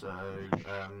 Yeah. So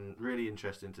really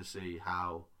interesting to see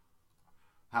how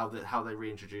they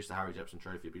reintroduce the Harry Jepson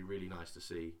Trophy. It'd be really nice to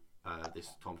see this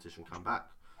competition come back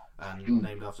and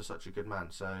named after such a good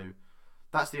man. So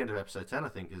that's the end of episode 10, I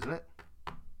think, isn't it?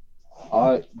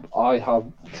 I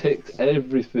have ticked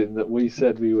everything that we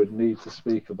said we would need to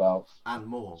speak about, and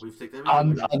more. We've ticked everything.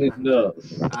 And added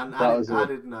notes. And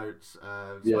added notes.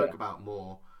 Spoke about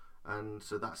more, and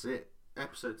so that's it.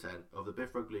 Episode 10 of the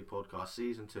Biff Rugby League podcast,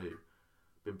 season 2,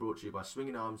 been brought to you by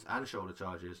Swinging Arms and Shoulder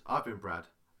Charges. I've been Brad.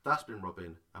 That's been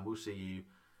Robin, and we'll see you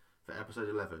for episode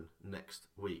 11 next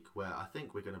week, where I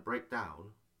think we're going to break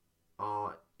down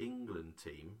our England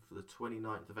team for the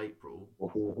 29th of April.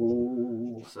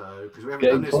 Ooh. So, because we haven't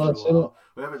done this for a while.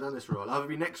 We haven't done this for a while. Either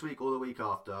be next week or the week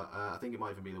after. I think it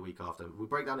might even be the week after. We'll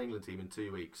break down the England team in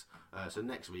 2 weeks. So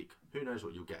next week, who knows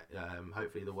what you'll get.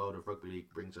 Hopefully the world of rugby league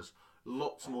brings us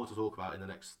lots more to talk about in the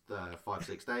next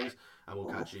 5-6 days. And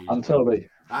we'll catch you. And Toby.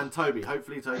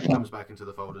 Hopefully Toby comes back into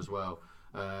the fold as well.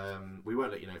 We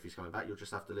won't let you know if he's coming back. You'll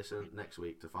just have to listen next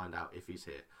week to find out if he's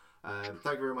here.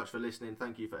 Thank you very much for listening.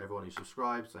 Thank you for everyone who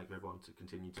subscribes. Thank you everyone to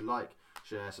continue to like,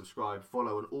 share, subscribe,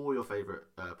 follow on all your favourite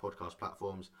podcast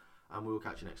platforms. And we will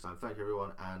catch you next time. Thank you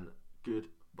everyone and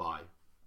goodbye.